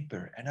their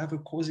temper and over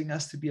causing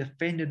us to be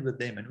offended with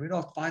them. And we're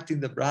not fighting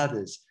the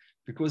brothers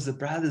because the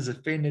brothers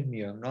offended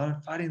me. I'm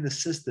not fighting the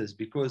sisters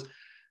because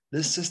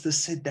this sister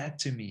said that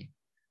to me.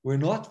 We're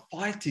not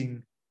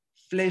fighting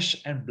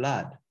flesh and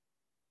blood.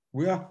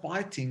 We are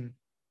fighting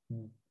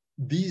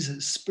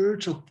these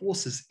spiritual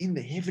forces in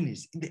the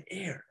heavens, in the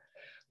air.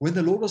 When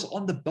the Lord was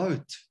on the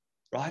boat,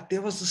 right,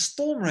 there was a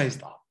storm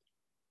raised up.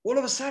 All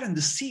of a sudden,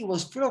 the sea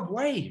was full of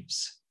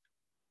waves.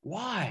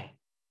 Why?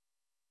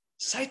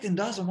 Satan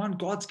doesn't want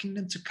God's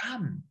kingdom to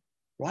come,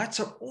 right?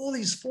 So all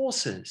these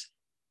forces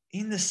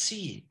in the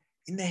sea,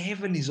 in the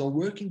heavens are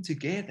working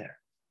together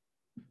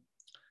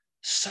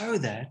so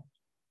that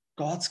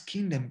God's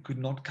kingdom could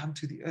not come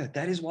to the earth.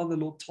 That is why the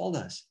Lord told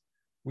us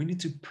we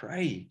need to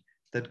pray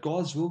that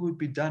God's will would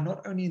be done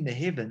not only in the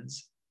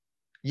heavens.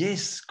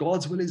 Yes,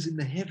 God's will is in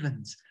the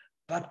heavens,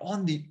 but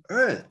on the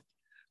earth.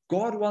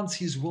 God wants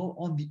his will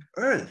on the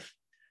earth.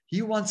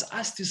 He wants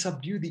us to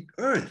subdue the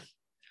earth.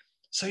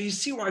 So you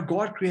see why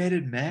God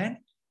created man?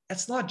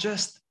 It's not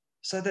just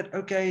so that,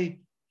 okay,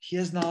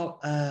 here's now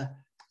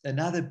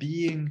another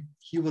being.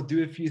 He will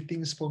do a few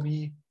things for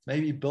me,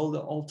 maybe build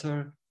an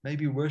altar,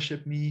 maybe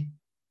worship me.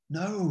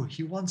 No,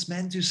 he wants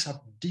man to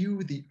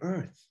subdue the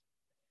earth.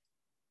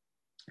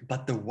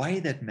 But the way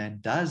that man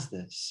does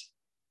this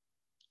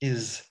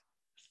is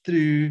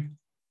through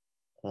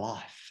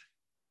life,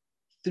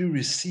 through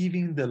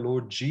receiving the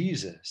Lord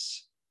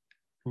Jesus,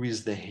 who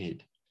is the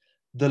head.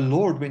 The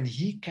Lord, when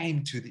he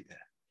came to the earth,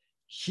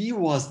 he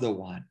was the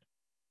one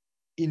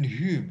in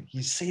whom,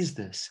 he says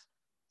this,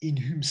 in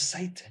whom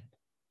Satan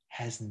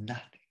has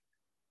nothing.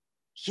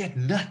 He had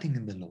nothing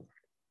in the Lord.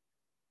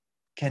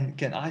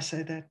 Can I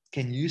say that?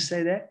 Can you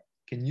say that?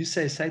 Can you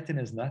say Satan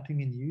has nothing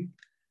in you?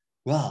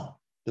 Well,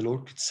 the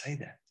Lord could say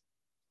that.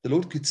 The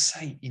Lord could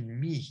say, in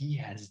me, he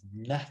has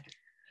nothing.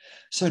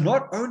 So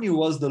not only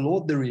was the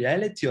Lord the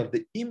reality of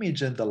the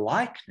image and the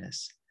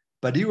likeness,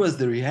 but he was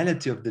the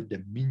reality of the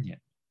dominion,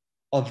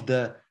 of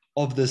the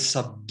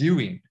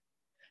subduing.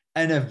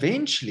 And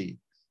eventually,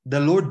 the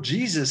Lord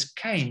Jesus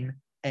came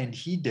and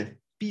he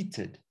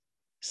defeated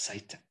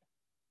Satan.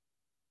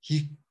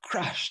 He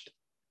crushed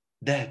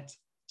that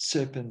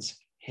serpent's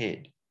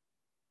head.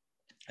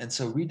 And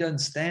so we don't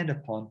stand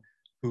upon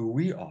who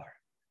we are.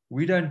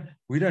 We don't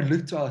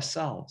look to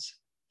ourselves.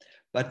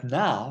 But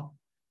now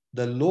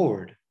the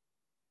Lord,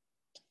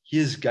 he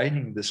is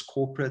gaining this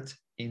corporate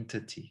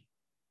entity.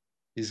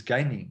 He's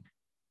gaining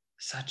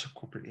such a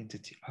corporate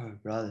entity. Oh,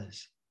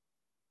 brothers,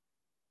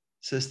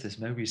 sisters,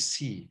 may we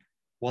see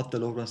what the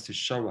Lord wants to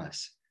show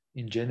us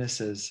in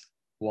Genesis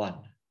 1,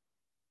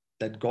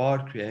 that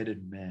God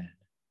created man,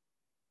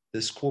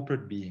 this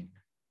corporate being,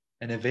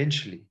 and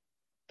eventually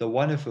the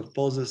one who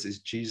fulfills us is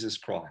Jesus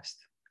Christ.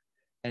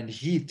 And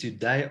he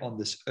today on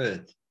this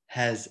earth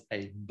has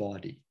a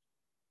body.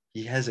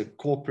 He has a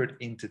corporate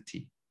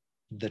entity,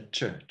 the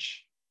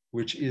church,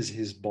 which is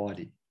his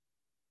body.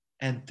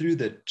 And through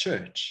the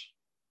church,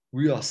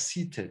 we are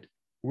seated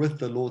with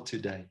the Lord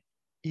today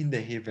in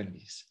the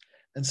heavenlies.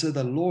 And so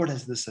the Lord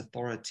has this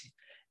authority.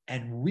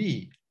 And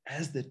we,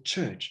 as the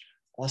church,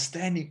 are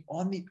standing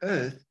on the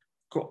earth,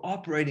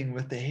 cooperating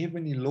with the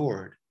heavenly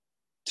Lord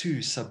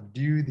to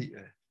subdue the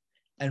earth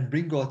and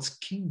bring God's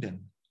kingdom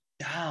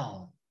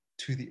down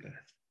to the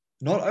earth.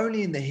 Not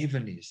only in the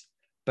heavenlies,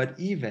 but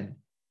even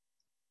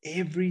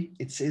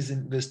it says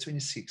in verse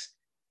 26,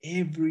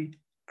 every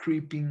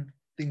creeping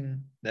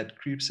thing that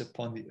creeps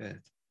upon the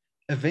earth.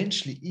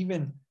 Eventually,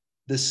 even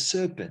the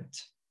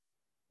serpent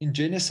in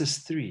Genesis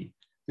 3,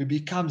 who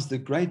becomes the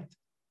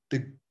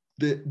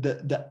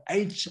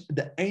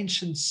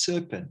ancient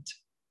serpent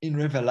in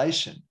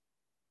Revelation,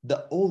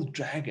 the old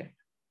dragon,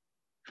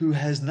 who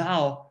has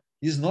now,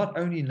 he's not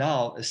only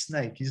now a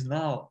snake, he's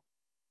now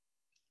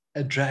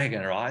a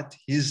dragon, right?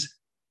 He's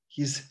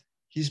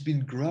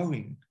been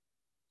growing.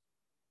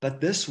 But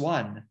this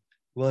one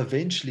will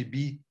eventually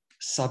be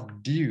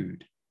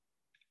subdued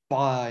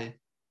by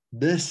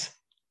this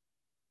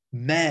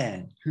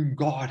man whom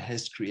God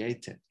has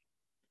created.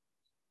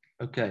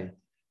 Okay,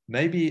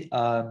 maybe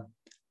I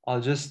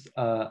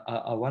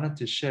wanted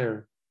to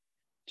share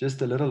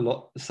just a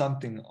little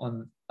something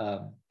on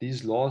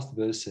these last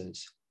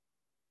verses.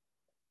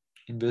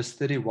 In verse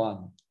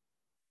 31,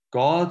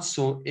 God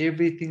saw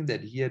everything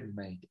that he had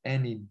made,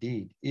 and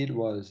indeed it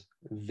was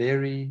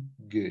very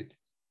good.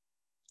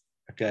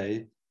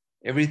 Okay,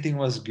 everything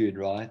was good,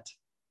 right?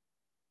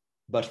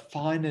 But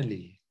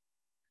finally,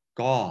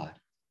 God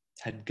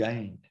had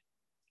gained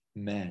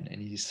man,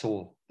 and he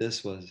saw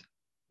this was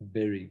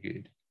very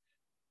good.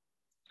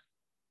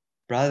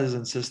 Brothers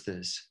and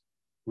sisters,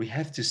 we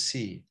have to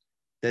see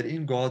that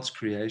in God's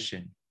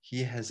creation,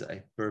 he has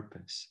a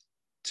purpose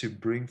to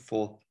bring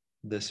forth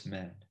this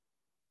man.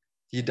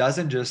 He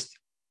doesn't just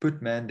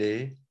put man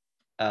there,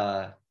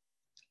 I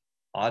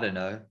don't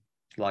know,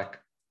 like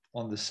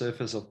on the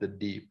surface of the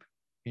deep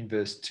in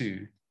verse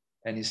 2,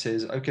 and he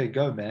says, okay,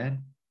 go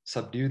man,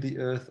 subdue the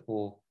earth,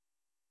 or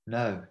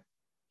no,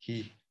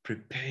 he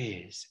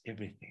prepares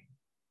everything.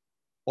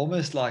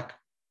 Almost like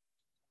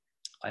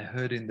I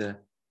heard in the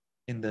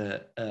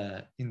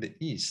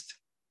East,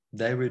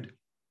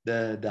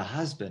 the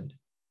husband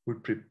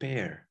would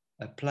prepare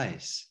a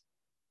place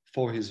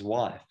for his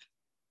wife,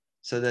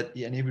 so that,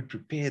 and he would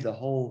prepare the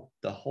whole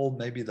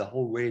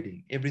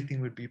wedding. Everything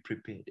would be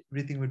prepared.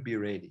 Everything would be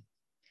ready.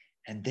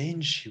 And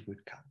then she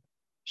would come.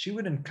 She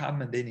wouldn't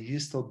come and then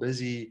he's still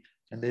busy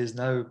and there's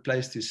no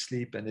place to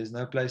sleep and there's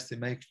no place to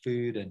make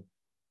food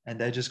and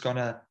they're just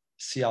gonna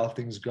see how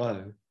things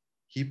go.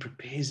 He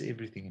prepares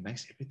everything. He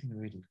makes everything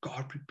ready.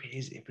 God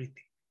prepares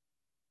everything.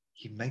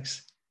 He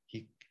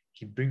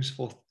brings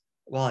forth,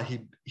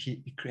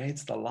 he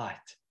creates the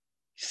light.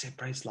 He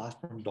separates light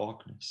from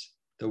darkness.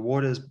 The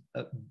waters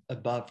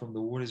above from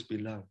the waters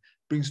below,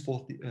 brings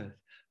forth the earth,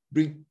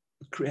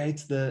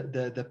 creates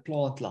the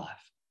plant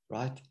life,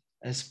 right,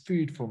 as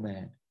food for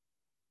man.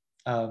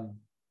 In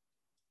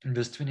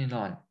verse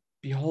 29,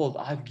 behold,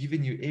 I've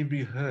given you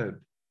every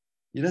herb.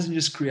 He doesn't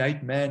just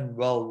create man,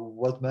 well,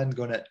 what man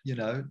gonna,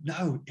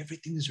 no,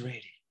 everything is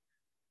ready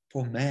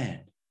for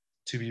man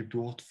to be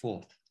brought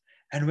forth.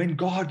 And when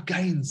God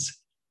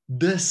gains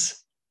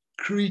this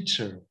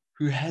creature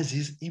who has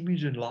his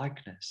image and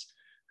likeness,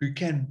 who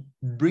can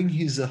bring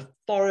his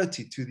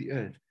authority to the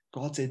earth,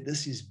 God said,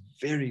 this is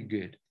very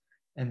good.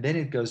 And then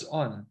it goes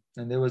on,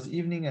 and there was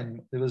evening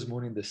and there was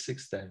morning the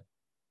sixth day.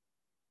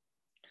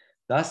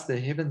 Thus the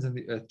heavens and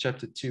the earth,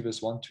 chapter 2,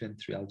 verse 1, 2, and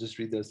 3. I'll just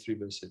read those three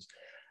verses.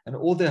 And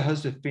all their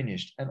hosts were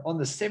finished. And on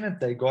the seventh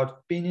day, God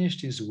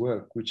finished his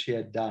work which he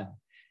had done.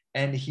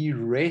 And he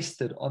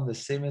rested on the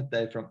seventh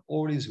day from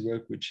all his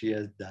work which he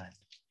has done.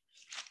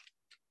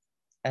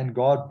 And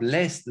God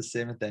blessed the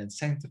seventh day and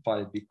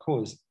sanctified it,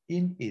 because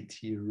in it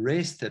he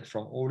rested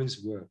from all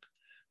his work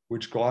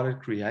which God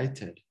had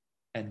created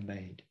and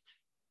made.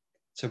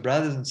 So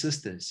brothers and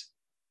sisters,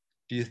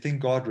 do you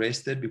think God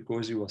rested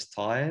because he was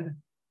tired?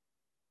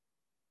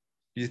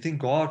 Do you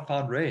think God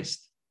found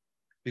rest?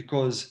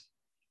 because,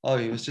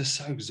 he was just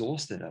so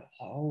exhausted of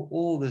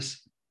all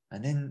this,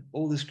 and then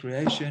all this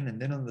creation.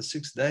 And then on the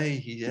 6th day,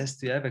 he has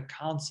to have a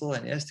council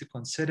and he has to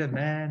consider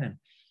man. And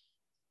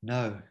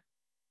no,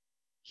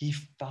 he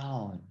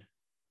found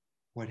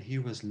what he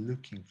was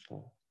looking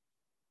for.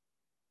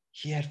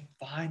 He had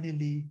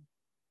finally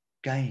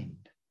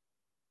gained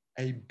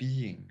a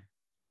being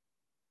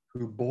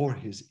who bore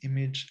his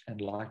image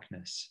and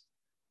likeness,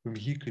 whom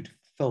he could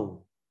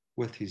fill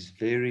with his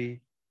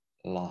very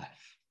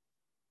life.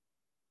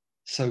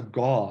 So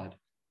God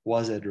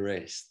was at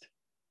rest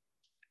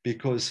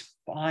because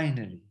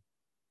finally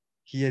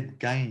he had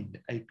gained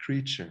a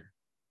creature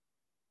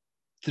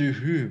through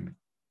whom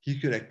he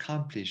could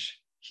accomplish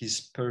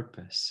his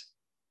purpose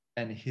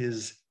and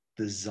his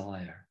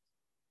desire.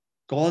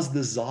 God's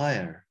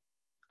desire,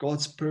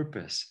 God's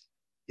purpose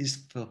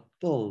is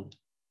fulfilled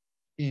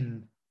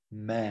in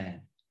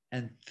man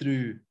and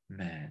through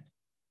man.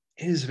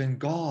 It is when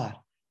God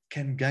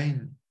can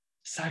gain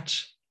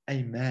such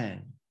a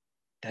man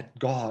that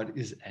God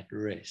is at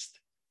rest.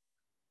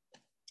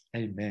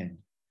 Amen.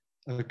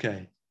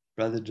 Okay,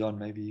 Brother John,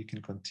 maybe you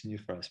can continue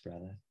for us,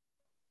 brother.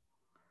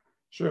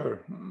 Sure.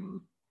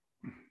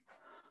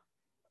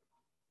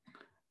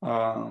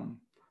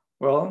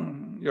 Well,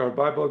 your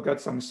Bible got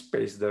some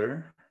space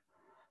there.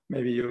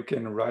 Maybe you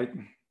can write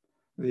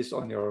this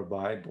on your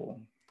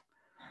Bible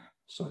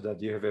so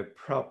that you have a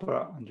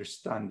proper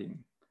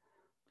understanding.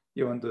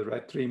 You want to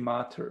write 3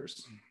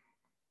 matters.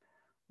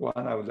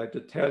 One, I would like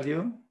to tell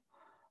you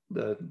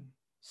the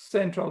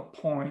central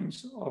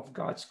points of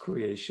God's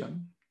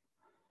creation.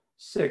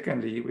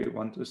 Secondly, we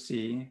want to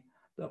see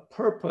the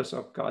purpose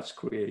of God's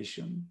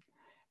creation.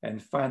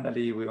 And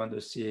finally, we want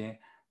to see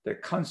the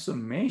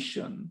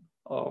consummation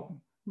of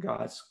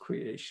God's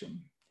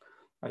creation.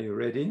 Are you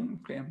ready?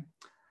 Okay.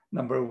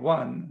 Number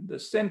 1, the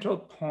central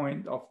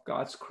point of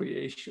God's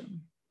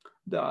creation.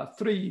 There are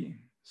 3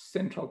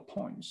 central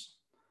points.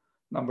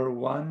 Number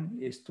 1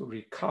 is to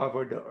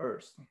recover the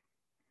earth.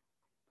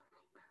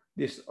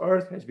 This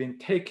earth has been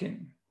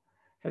taken,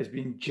 has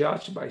been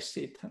judged by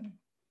Satan.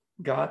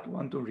 God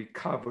wants to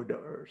recover the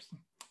earth.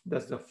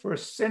 That's the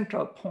first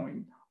central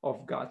point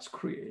of God's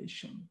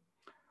creation.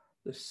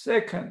 The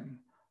second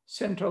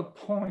central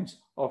point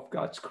of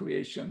God's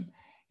creation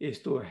is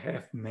to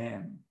have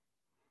man.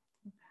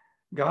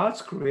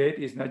 God's create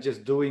is not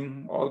just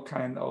doing all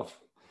kinds of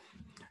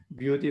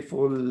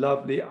beautiful,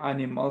 lovely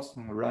animals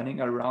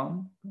running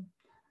around.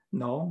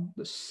 No,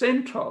 the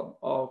central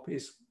of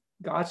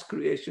God's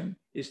creation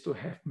is to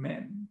have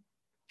man,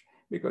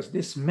 because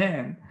this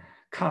man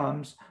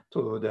comes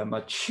to the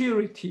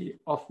maturity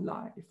of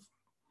life.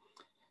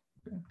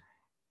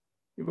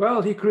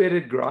 Well, he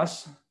created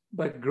grass,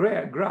 but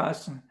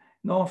grass,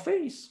 no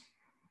face.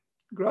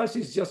 Grass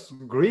is just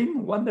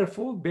green,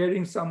 wonderful,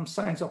 bearing some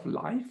signs of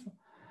life,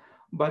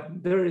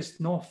 but there is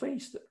no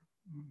face there.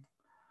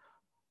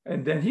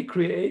 And then he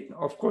create,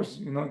 of course,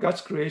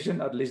 God's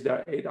creation, at least there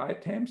are 8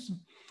 items,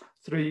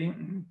 3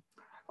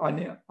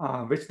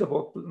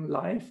 vegetable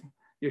life.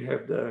 You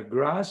have the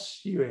grass,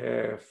 you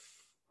have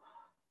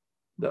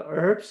the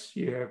herbs,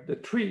 you have the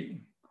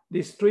tree.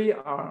 These 3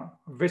 are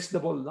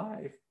vegetable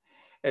life.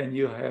 And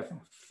you have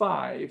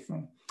 5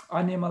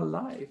 animal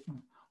life,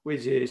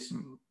 which is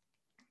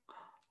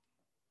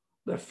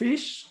the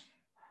fish,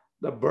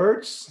 the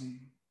birds,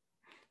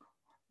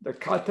 the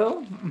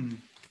cattle.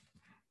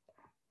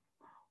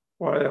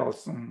 What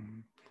else?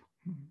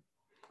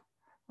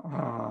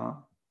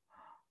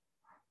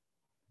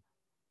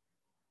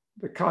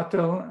 The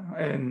cattle,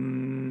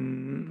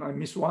 and I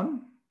missed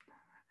one.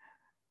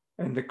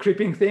 And the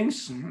creeping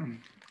things.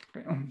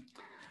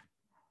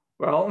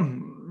 Well,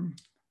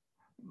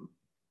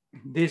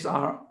 these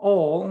are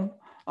all,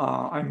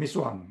 I missed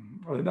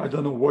one. I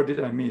don't know what did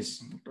I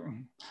miss.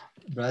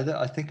 Brother,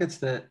 I think it's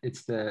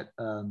the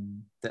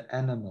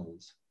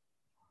animals.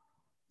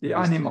 The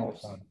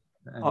animals.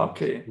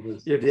 Okay.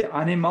 You have the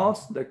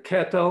animals, the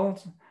cattle,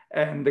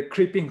 and the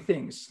creeping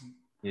things.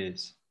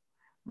 Yes.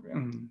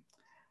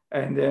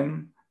 And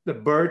then the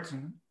bird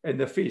and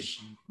the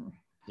fish.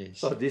 Yes.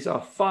 So these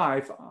are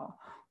 5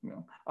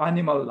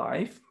 animal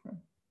life.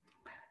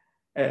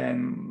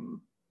 And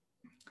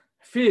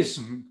fish,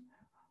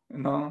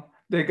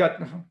 they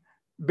got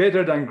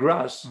better than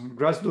grass.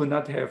 Grass do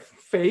not have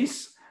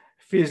face.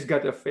 Fish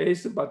got a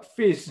face, but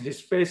fish,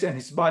 his face and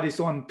his body is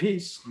one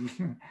piece.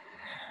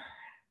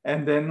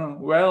 And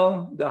then,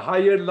 well, the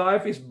higher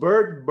life is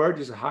bird. Bird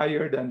is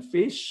higher than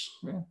fish,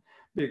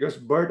 because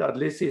bird, at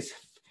least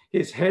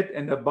his head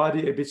and the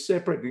body a bit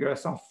separate. There are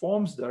some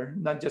forms there,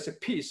 not just a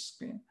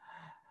piece.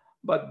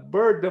 But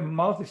bird, the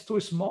mouth is too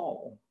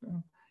small,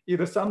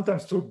 either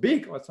sometimes too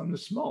big or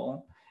sometimes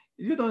small.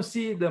 You don't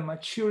see the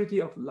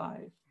maturity of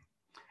life.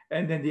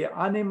 And then the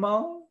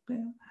animal,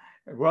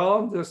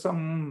 well, there's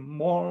some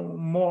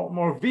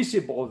more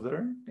visible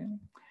there.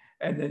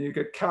 And then you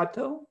get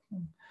cattle.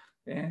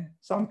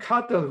 Some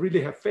cattle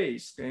really have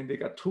face. They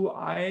got 2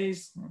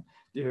 eyes,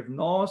 they have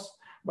nose,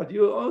 but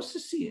you also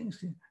see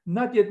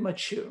not yet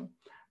mature.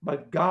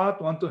 But God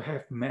wants to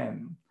have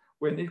man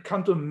when it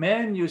comes to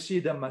man, you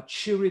see the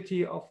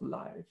maturity of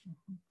life.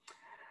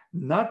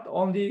 Not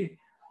only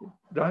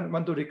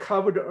want to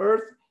recover the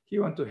earth, he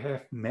want to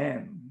have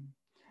man.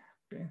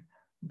 Okay?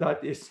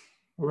 That is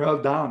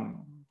well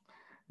done.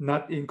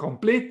 Not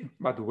incomplete,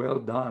 but well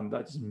done.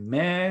 That's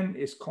man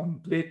is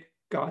complete,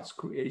 God's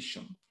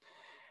creation.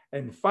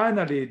 And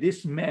finally,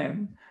 this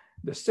man,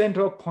 the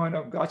central point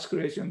of God's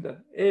creation, that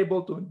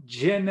able to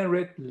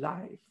generate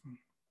life.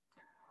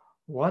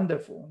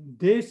 Wonderful.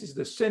 This is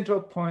the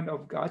central point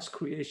of God's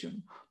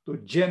creation, to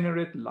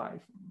generate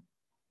life.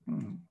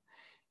 You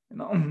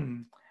know,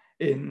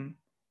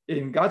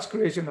 in God's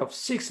creation of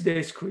 6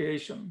 days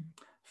creation,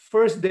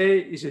 first day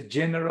is a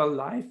general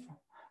life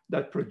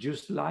that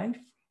produced life.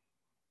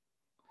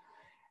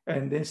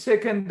 And the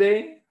second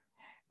day,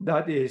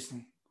 that is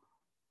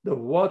the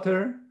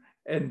water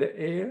and the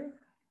air.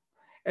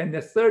 And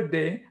the third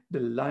day, the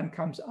land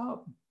comes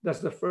out. That's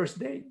the first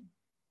day,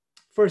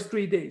 first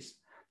 3 days.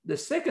 The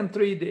second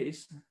 3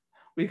 days,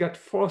 we got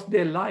fourth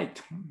day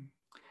light.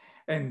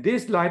 And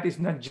this light is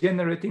not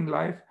generating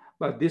life,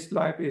 but this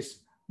life is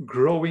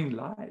growing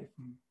life.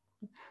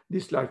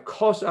 This life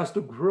causes us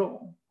to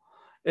grow,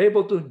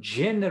 able to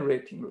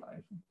generating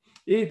life.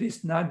 It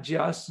is not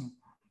just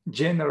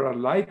general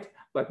light,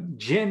 but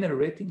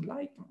generating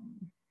light.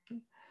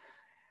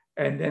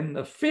 And then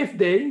the fifth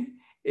day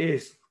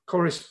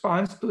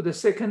corresponds to the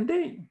second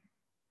day.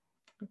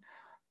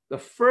 The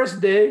first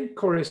day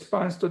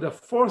corresponds to the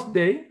fourth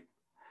day.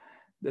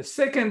 The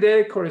second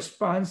day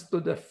corresponds to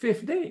the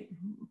fifth day.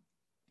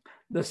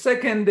 The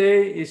second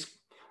day is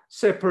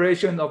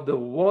separation of the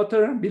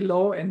water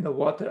below and the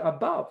water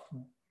above.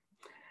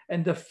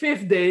 And the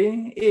fifth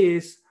day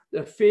is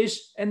the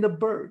fish and the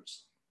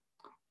birds.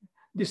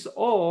 This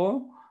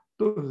all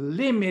to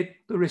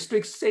limit, to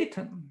restrict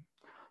Satan.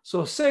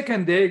 So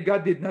second day,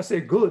 God did not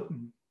say good.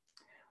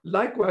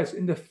 Likewise,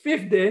 in the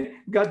fifth day,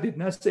 God did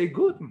not say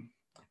good,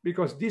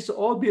 because this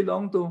all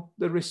belong to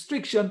the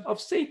restriction of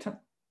Satan.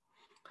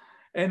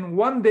 And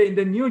one day in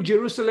the New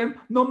Jerusalem,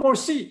 no more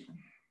sea.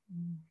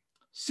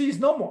 Sea is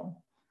no more.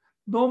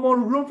 No more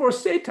room for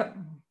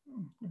Satan.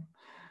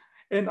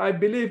 And I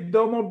believe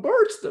no more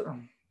birds there.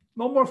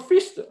 No more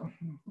fish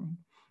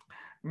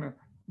there.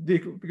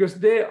 Because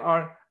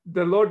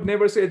the Lord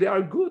never said they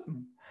are good.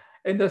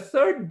 And the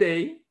third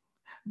day,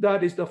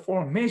 that is the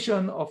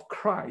formation of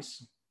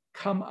Christ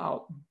come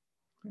out.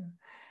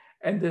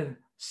 And the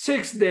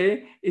sixth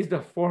day is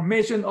the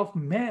formation of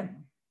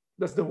man.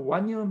 That's the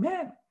one new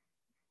man.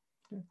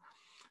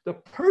 The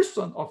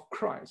person of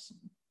Christ.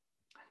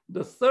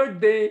 The third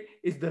day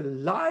is the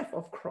life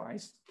of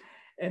Christ.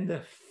 And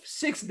the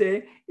sixth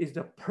day is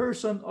the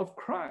person of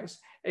Christ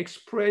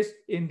expressed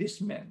in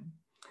this man.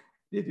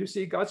 Did you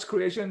see God's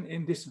creation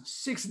in these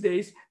 6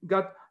 days?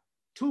 Got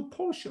two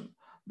portions.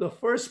 The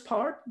first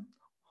part,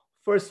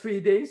 first 3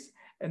 days,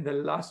 and the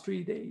last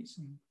 3 days.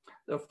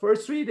 The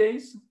first 3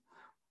 days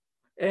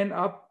end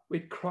up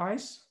with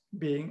Christ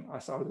being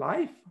as our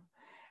life.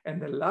 And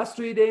the last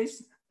 3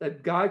 days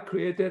that God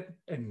created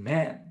a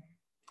man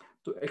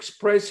to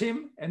express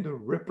him and to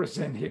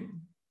represent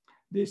him.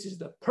 This is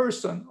the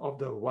person of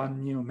the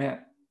one new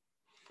man.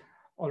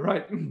 All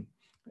right.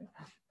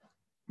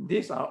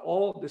 These are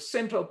all the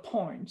central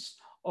points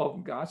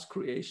of God's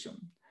creation.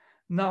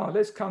 Now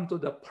let's come to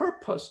the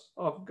purpose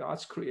of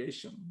God's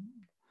creation.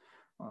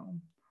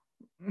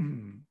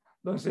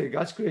 Don't say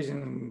God's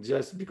creation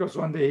just because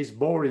one day he's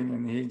boring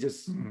and he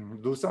just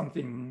do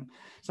something,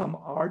 some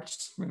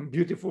arts,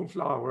 beautiful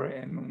flower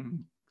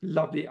and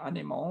lovely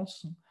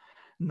animals.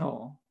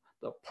 No,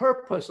 the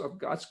purpose of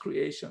God's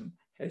creation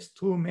has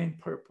two main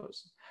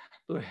purposes: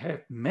 to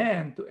have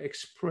man to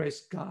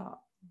express God.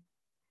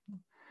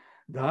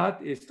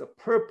 That is the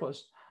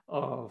purpose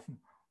of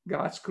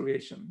God's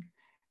creation.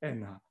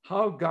 And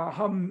how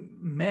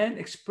man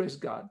express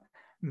God.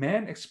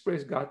 Man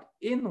express God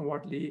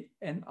inwardly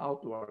and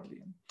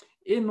outwardly.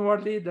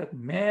 Inwardly, that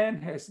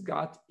man has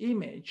God's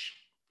image.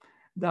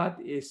 That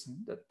is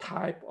the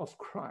type of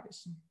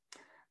Christ.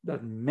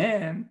 That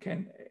man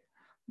can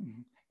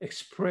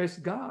express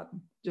God,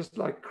 just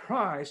like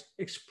Christ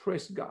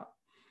expressed God.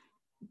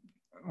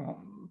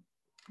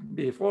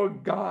 Before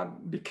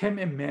God became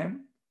a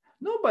man,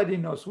 nobody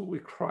knows who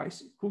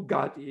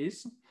God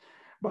is.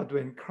 But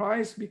when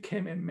Christ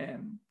became a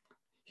man,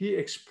 he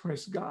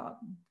expressed God.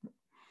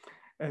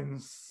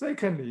 And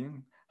secondly,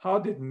 how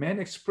did man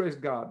express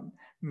God?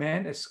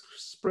 Man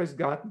expressed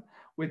God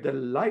with the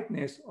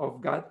likeness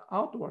of God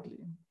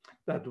outwardly,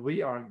 that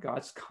we are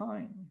God's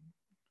kind.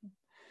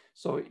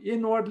 So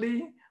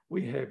inwardly,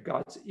 we have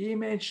God's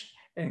image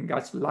and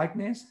God's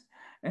likeness,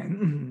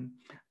 and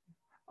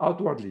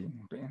outwardly,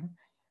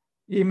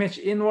 image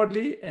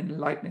inwardly and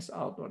likeness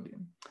outwardly.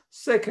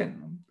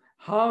 Second,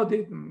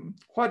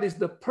 what is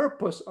the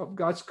purpose of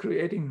God's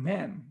creating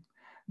man?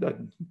 That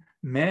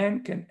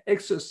man can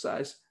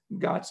exercise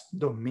God's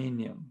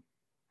dominion.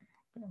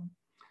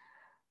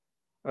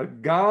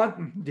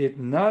 God did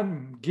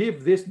not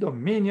give this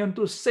dominion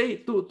to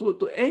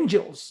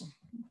angels,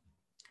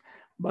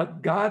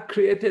 But God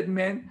created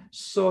man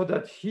so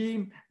that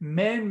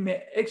man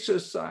may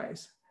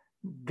exercise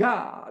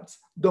God's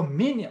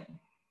dominion.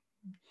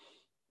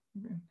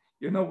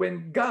 You know,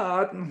 when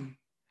God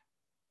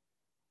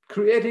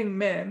creating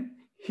man,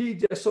 he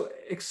just so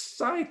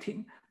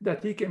exciting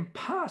that he can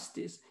pass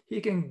this. He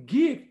can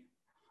give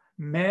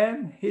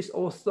man his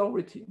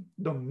authority,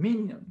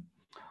 dominion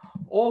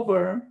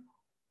over,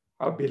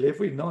 I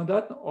believe we know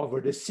that, over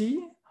the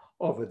sea,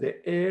 over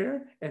the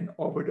air, and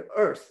over the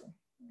earth.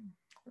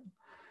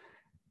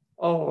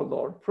 Oh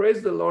Lord,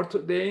 praise the Lord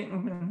today.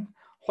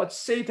 What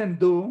Satan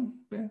do,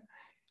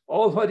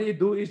 all what he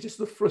do is just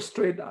to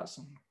frustrate us.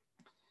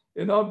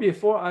 You know,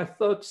 before I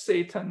thought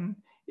Satan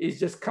is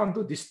just come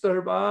to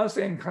disturb us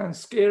and can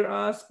scare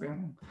us,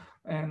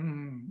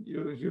 and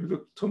you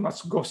look too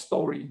much ghost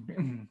story,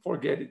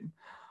 forget it.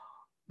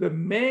 The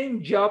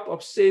main job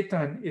of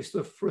Satan is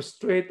to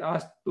frustrate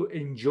us to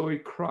enjoy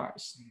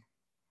Christ.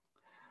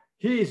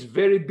 He is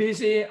very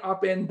busy,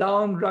 up and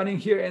down, running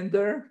here and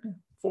there.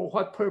 For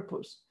what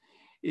purpose?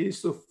 It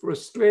is to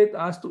frustrate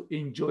us to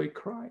enjoy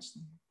Christ.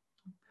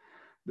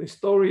 The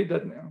story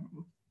that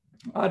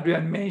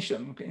Adrian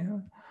mentioned,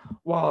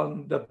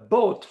 while the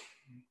boat,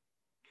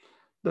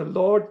 the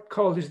Lord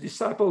called his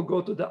disciple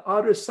go to the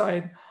other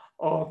side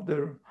of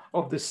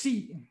the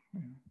sea.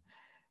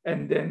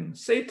 And then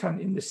Satan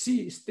in the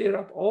sea stirred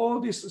up all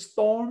these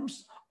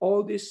storms,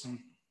 all this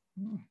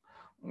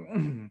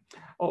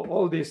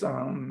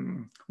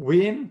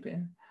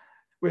wind.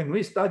 When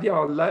we study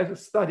our life,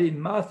 study in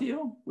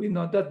Matthew, we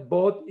know that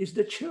boat is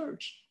the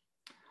church.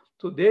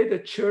 Today, the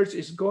church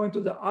is going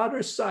to the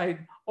other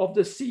side of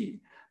the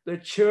sea. The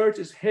church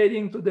is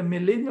heading to the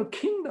millennial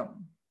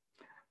kingdom.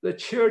 The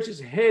church is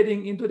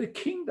heading into the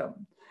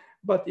kingdom.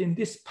 But in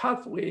this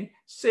pathway,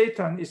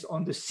 Satan is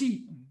on the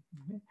sea.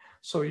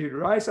 So he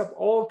rise up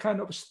all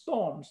kinds of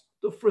storms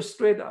to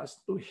frustrate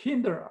us, to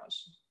hinder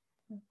us.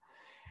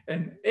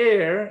 And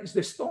air is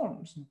the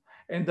storms,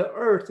 and the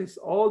earth is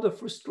all the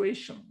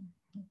frustration.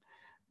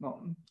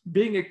 Now,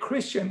 being a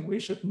Christian, we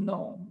should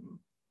know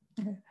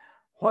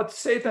what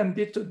Satan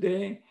did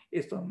today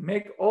is to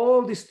make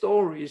all these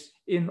stories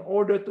in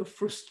order to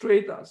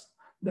frustrate us,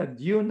 that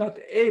you're not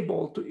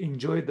able to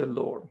enjoy the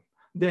Lord.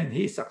 Then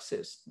he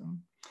success.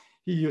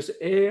 He used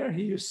air,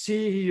 he used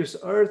sea, he used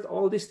earth,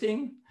 all these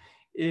things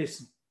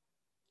is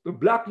to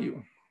block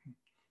you,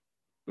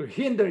 to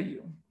hinder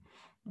you,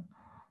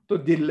 to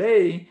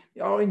delay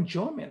our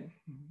enjoyment.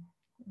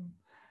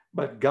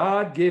 But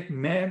God gave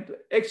man to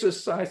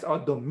exercise our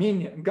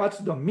dominion, God's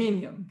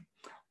dominion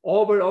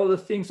over all the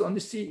things on the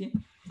sea,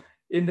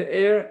 in the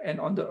air, and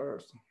on the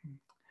earth.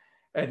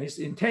 And his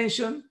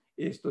intention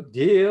is to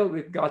deal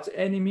with God's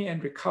enemy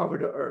and recover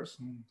the earth.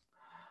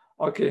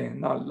 Okay,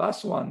 now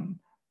last one,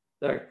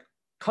 the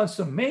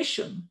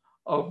consummation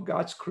of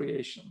God's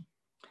creation.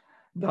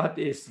 That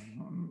is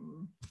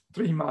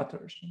three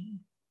matters.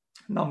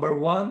 Number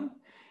one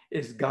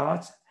is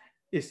God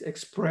is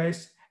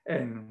expressed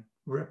and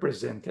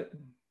represented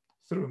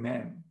through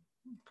man.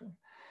 Okay.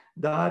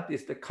 That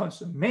is the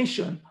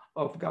consummation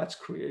of God's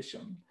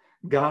creation.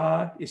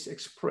 God is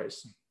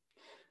expressed.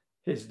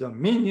 His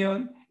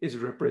dominion is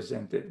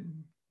represented.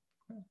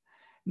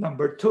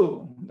 Number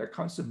two, the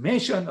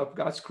consummation of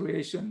God's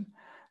creation,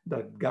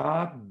 that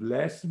God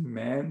blessed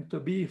man to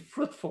be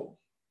fruitful.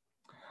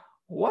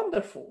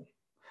 Wonderful.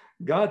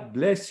 God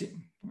bless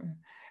him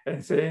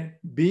and say,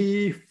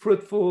 be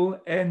fruitful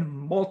and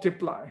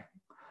multiply.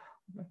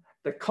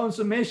 The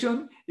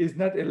consummation is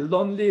not a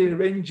lonely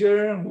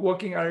ranger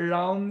walking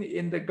around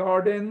in the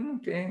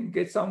garden and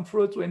get some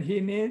fruit when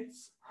he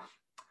needs.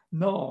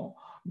 No,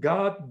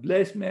 God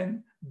bless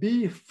man,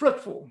 be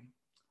fruitful,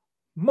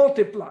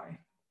 multiply.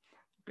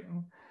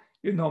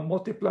 You know,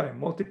 multiply,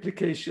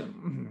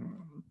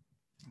 multiplication.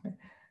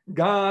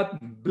 God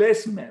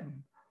bless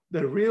man.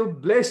 The real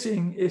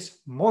blessing is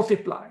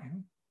multiply.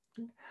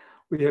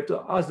 We have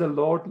to ask the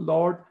Lord,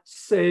 Lord,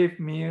 save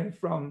me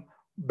from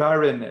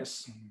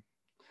barrenness.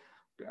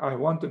 I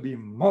want to be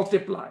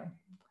multiplied.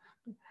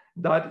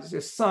 That is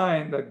a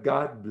sign that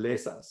God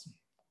bless us.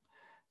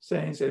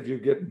 Saints, if you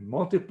get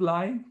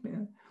multiplied,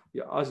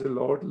 you ask the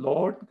Lord,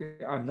 Lord,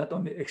 I'm not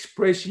only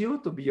express you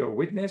to be your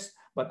witness,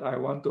 but I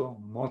want to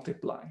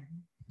multiply.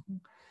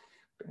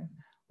 Okay.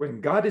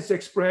 When God is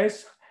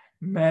expressed,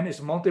 man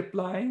is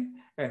multiplying,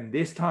 and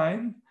this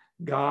time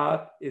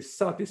God is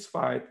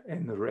satisfied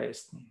and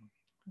rest.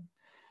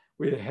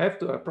 We have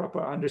to have a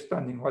proper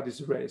understanding what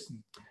is rest.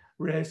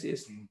 Rest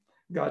is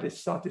God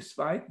is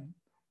satisfied.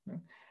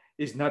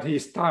 It's not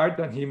he's tired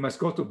and he must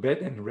go to bed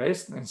and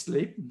rest and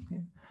sleep.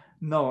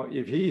 No,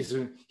 if he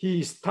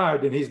is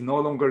tired and he's no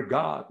longer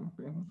God.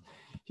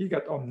 He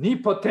got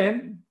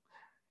omnipotent,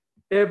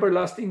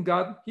 everlasting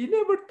God. He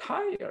never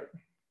tired,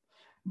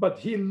 but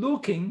he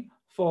looking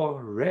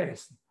for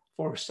rest,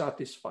 for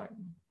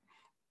satisfying.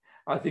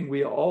 I think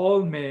we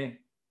all may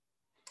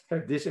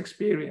have this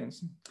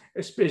experience,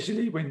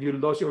 especially when you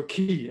lost your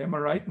key. Am I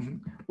right?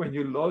 When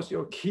you lost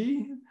your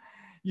key,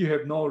 you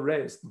have no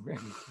rest.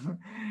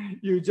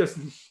 You just,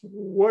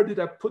 where did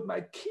I put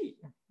my key?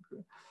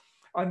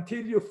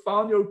 until you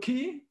found your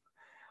key,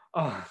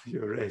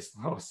 you rest.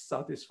 I was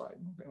satisfied.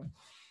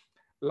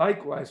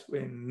 Likewise,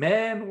 when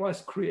man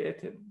was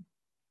created,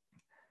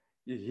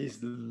 he's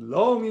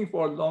longing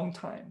for a long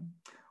time.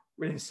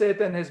 When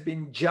Satan has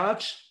been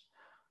judged,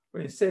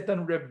 when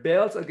Satan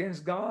rebels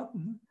against God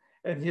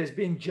and he has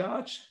been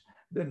judged,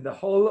 then the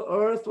whole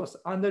earth was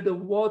under the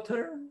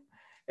water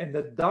and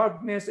the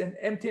darkness and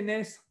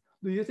emptiness.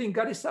 Do you think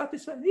God is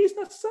satisfied? He's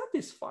not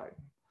satisfied.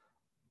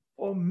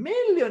 For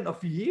millions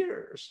of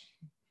years,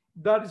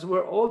 that is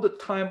where all the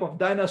time of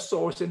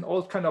dinosaurs and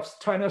all kind of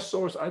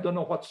dinosaurs, I don't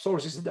know what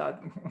source is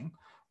that.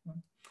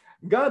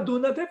 God do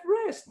not have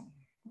rest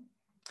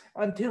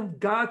until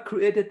God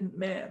created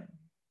man.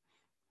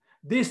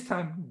 This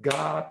time,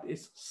 God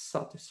is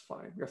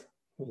satisfied.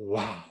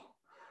 Wow,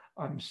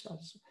 I'm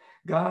satisfied.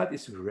 God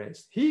is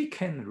rest. He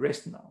can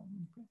rest now.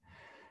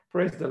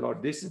 Praise the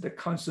Lord. This is the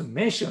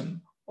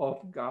consummation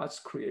of God's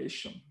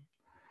creation.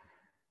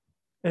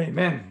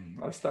 Amen.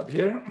 I'll stop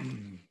here.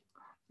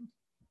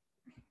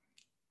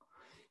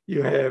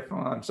 You have,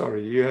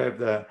 you have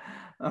the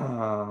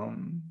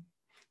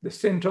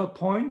central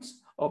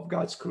points of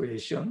God's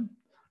creation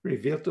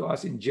revealed to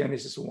us in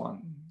Genesis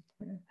 1.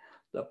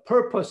 The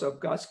purpose of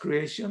God's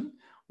creation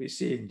we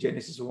see in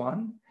Genesis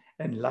 1,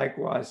 and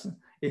likewise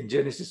in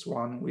Genesis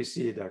 1 we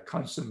see the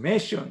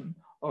consummation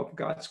of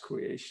God's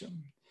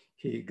creation.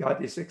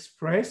 God is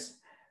expressed,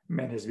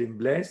 man has been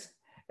blessed,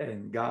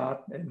 and God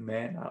and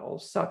man are all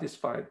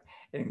satisfied,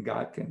 and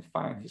God can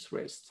find his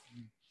rest.